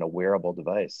becoming a kind of wearable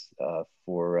device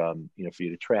for you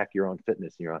to track your own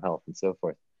fitness and your own health and so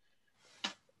forth.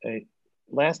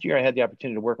 Last year, I had the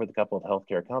opportunity to work with a couple of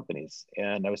healthcare companies,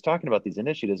 and I was talking about these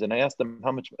initiatives, and I asked them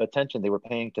how much attention they were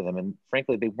paying to them, and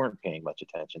frankly, they weren't paying much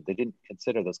attention. They didn't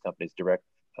consider those companies direct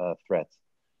threats.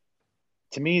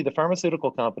 To me, the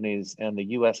pharmaceutical companies and the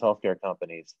US healthcare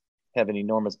companies have an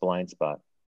enormous blind spot.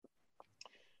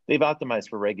 They've optimized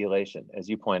for regulation, as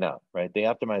you point out, right? They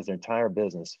optimize their entire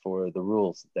business for the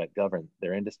rules that govern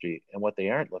their industry. And what they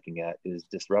aren't looking at is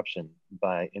disruption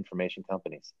by information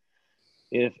companies.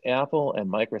 If Apple and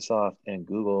Microsoft and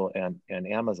Google and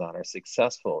Amazon are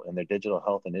successful in their digital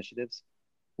health initiatives,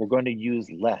 we're going to use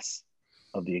less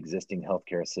of the existing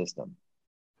healthcare system,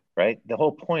 right? The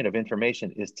whole point of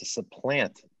information is to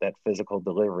supplant that physical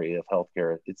delivery of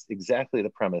healthcare. It's exactly the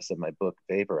premise of my book,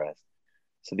 Vaporized.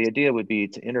 So the idea would be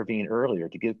to intervene earlier,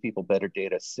 to give people better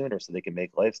data sooner so they can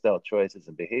make lifestyle choices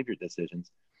and behavior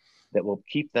decisions that will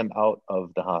keep them out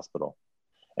of the hospital.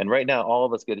 And right now, all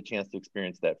of us get a chance to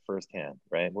experience that firsthand,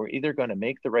 right? We're either going to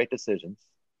make the right decisions,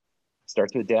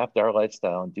 start to adapt our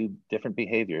lifestyle and do different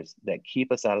behaviors that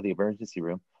keep us out of the emergency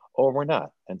room, or we're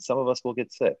not. And some of us will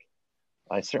get sick.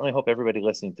 I certainly hope everybody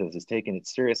listening to this is taking it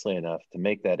seriously enough to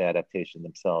make that adaptation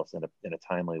themselves in a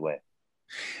timely way.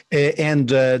 And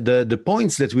the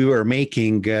points that we were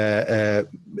making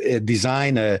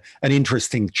design an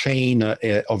interesting chain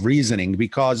of reasoning,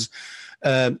 because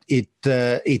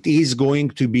it is going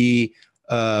to be,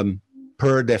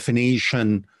 per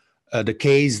definition, the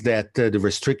case that the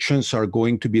restrictions are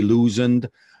going to be loosened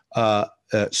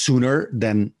sooner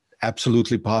than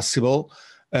absolutely possible,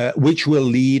 which will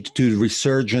lead to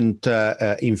resurgent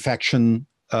infection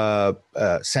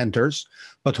centers.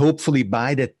 But hopefully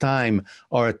by that time,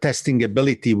 our testing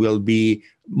ability will be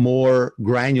more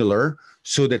granular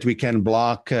so that we can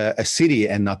block a city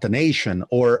and not a nation,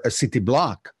 or a city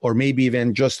block, or maybe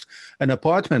even just an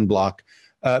apartment block,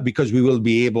 because we will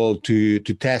be able to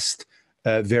test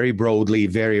very broadly,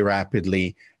 very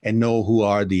rapidly, and know who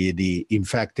are the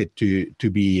infected to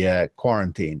be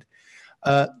quarantined.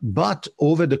 But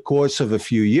over the course of a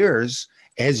few years,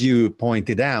 as you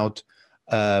pointed out,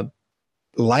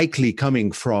 likely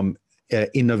coming from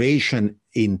innovation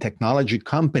in technology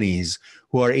companies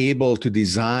who are able to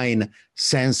design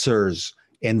sensors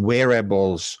and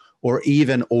wearables, or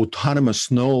even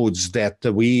autonomous nodes that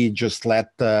we just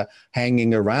let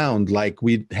hanging around, like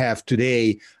we have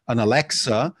today an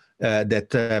Alexa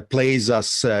that plays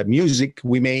us music.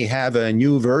 We may have a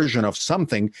new version of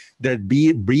something that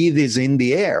breathes in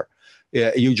the air.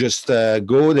 You just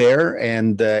go there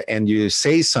and you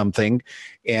say something,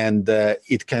 and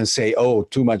it can say, "Oh,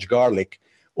 too much garlic,"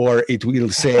 or it will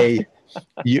say,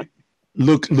 "You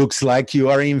looks like you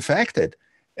are infected."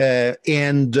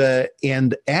 And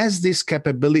as this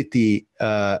capability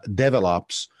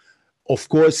develops, of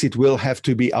course, it will have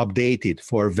to be updated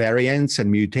for variants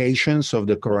and mutations of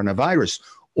the coronavirus,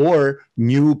 or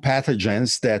new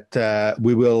pathogens that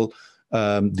we will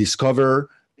discover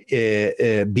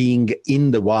being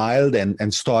in the wild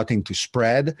and starting to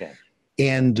spread. Okay.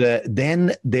 And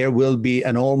then there will be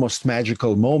an almost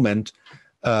magical moment,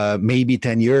 maybe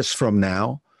 10 years from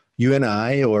now, you and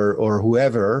I or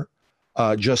whoever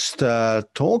just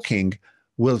talking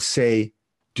will say,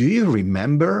 "Do you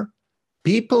remember?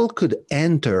 People could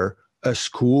enter a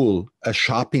school, a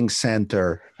shopping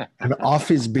center, an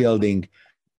office building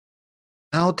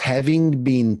without having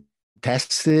been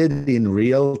tested in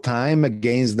real time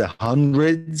against the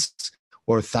hundreds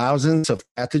or thousands of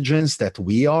pathogens that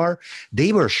we are."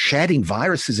 They were shedding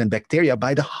viruses and bacteria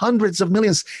by the hundreds of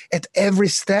millions at every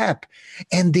step,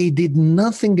 and they did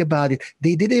nothing about it.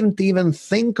 They didn't even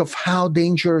think of how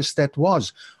dangerous that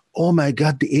was. Oh my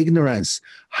God, the ignorance.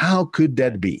 How could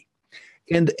that be?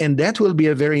 And that will be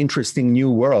a very interesting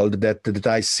new world that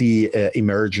I see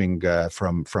emerging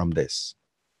from this.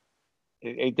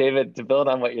 Hey, David, to build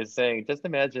on what you're saying, just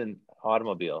imagine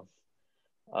automobiles.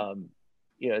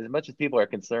 As much as people are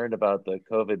concerned about the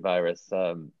COVID virus,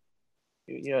 in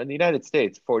the United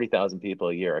States, 40,000 people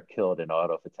a year are killed in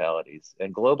auto fatalities.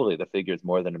 And globally, the figure is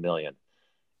more than 1 million.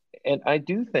 And I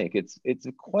do think it's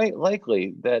quite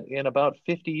likely that in about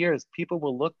 50 years, people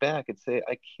will look back and say,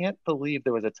 I can't believe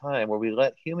there was a time where we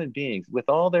let human beings, with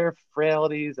all their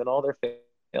frailties and all their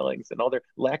failings and all their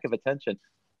lack of attention,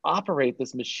 operate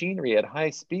this machinery at high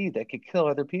speed that could kill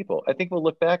other people. I think we'll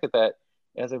look back at that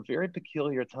as a very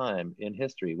peculiar time in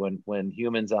history when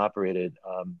humans operated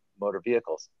motor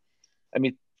vehicles. I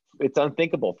mean, it's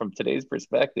unthinkable from today's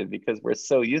perspective because we're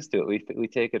so used to it. We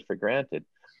take it for granted.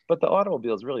 But the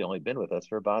automobile's really only been with us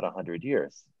for about 100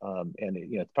 years. And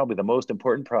it's probably the most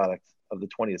important product of the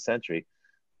 20th century,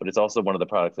 but it's also one of the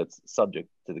products that's subject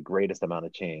to the greatest amount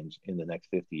of change in the next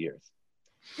 50 years.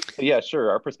 So yeah,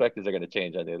 sure, our perspectives are going to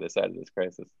change on the other side of this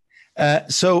crisis.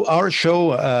 So our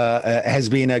show has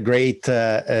been a great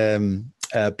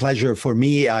pleasure for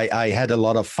me. I had a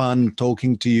lot of fun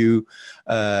talking to you,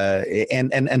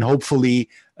 and hopefully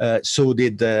so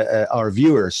did our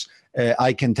viewers.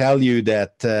 I can tell you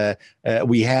that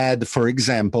we had, for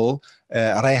example,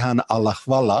 Rehan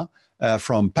Al-Akhwala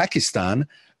from Pakistan,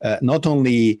 not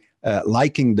only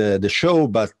liking the show,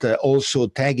 but also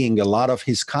tagging a lot of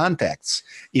his contacts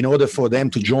in order for them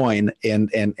to join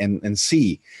and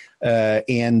see.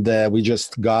 And we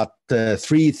just got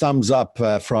 3 thumbs up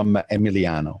from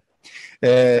Emiliano.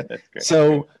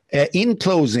 So in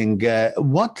closing,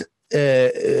 what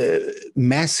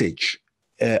message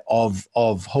of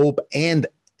hope and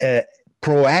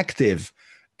proactive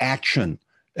action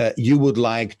you would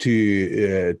like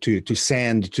to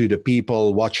send to the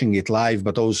people watching it live,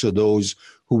 but also those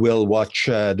who will watch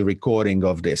the recording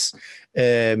of this?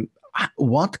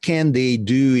 What can they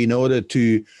do in order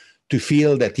to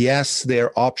feel that, yes,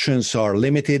 their options are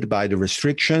limited by the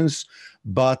restrictions,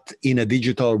 but in a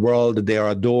digital world, there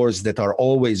are doors that are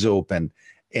always open?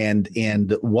 And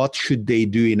what should they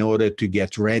do in order to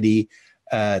get ready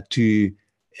to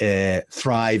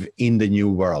thrive in the new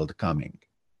world coming?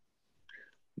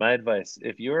 My advice,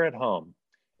 if you're at home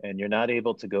and you're not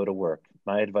able to go to work,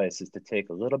 my advice is to take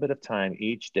a little bit of time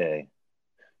each day.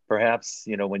 Perhaps,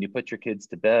 when you put your kids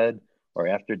to bed or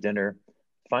after dinner,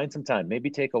 find some time, maybe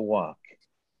take a walk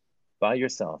by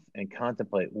yourself and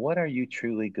contemplate, what are you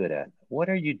truly good at? What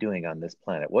are you doing on this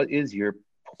planet? What is your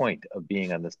point of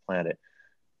being on this planet?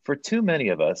 For too many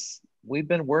of us, we've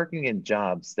been working in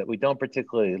jobs that we don't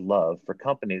particularly love for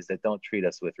companies that don't treat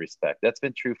us with respect. That's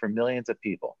been true for millions of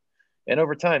people. And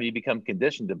over time, you become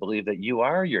conditioned to believe that you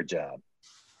are your job,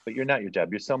 but you're not your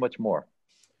job. You're so much more.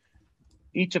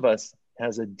 Each of us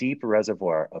has a deep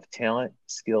reservoir of talent,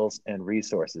 skills, and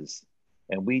resources,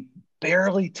 and we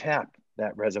barely tap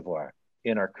that reservoir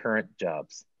in our current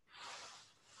jobs.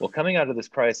 Well, coming out of this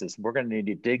crisis, we're going to need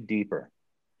to dig deeper.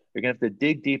 You're going to have to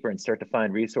dig deeper and start to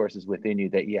find resources within you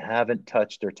that you haven't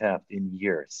touched or tapped in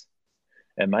years.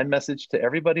 And my message to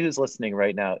everybody who's listening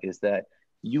right now is that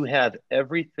you have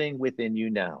everything within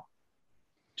you now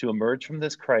to emerge from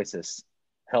this crisis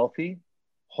healthy,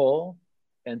 whole,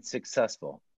 and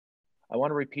successful. I want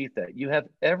to repeat that. You have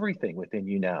everything within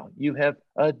you now. You have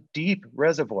a deep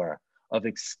reservoir of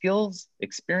skills,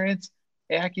 experience,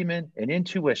 acumen, and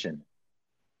intuition.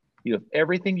 You have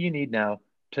everything you need now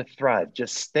to thrive.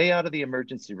 Just stay out of the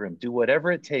emergency room. Do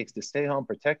whatever it takes to stay home,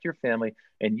 protect your family,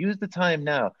 and use the time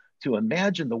now to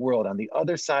imagine the world on the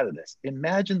other side of this.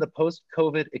 Imagine the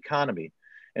post-COVID economy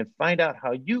and find out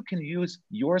how you can use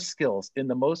your skills in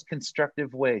the most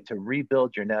constructive way to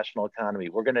rebuild your national economy.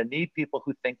 We're going to need people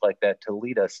who think like that to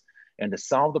lead us and to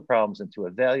solve the problems and to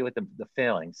evaluate the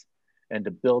failings and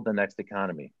to build the next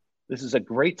economy. This is a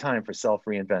great time for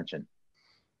self-reinvention.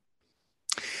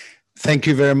 Thank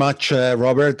you very much,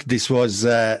 Robert. This was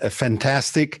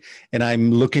fantastic, and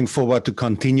I'm looking forward to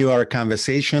continue our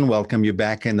conversation. Welcome you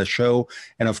back in the show,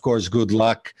 and of course, good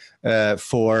luck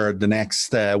for the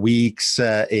next weeks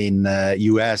in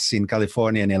US, in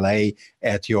California, and LA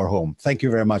at your home. Thank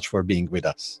you very much for being with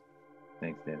us.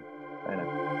 Thanks, David.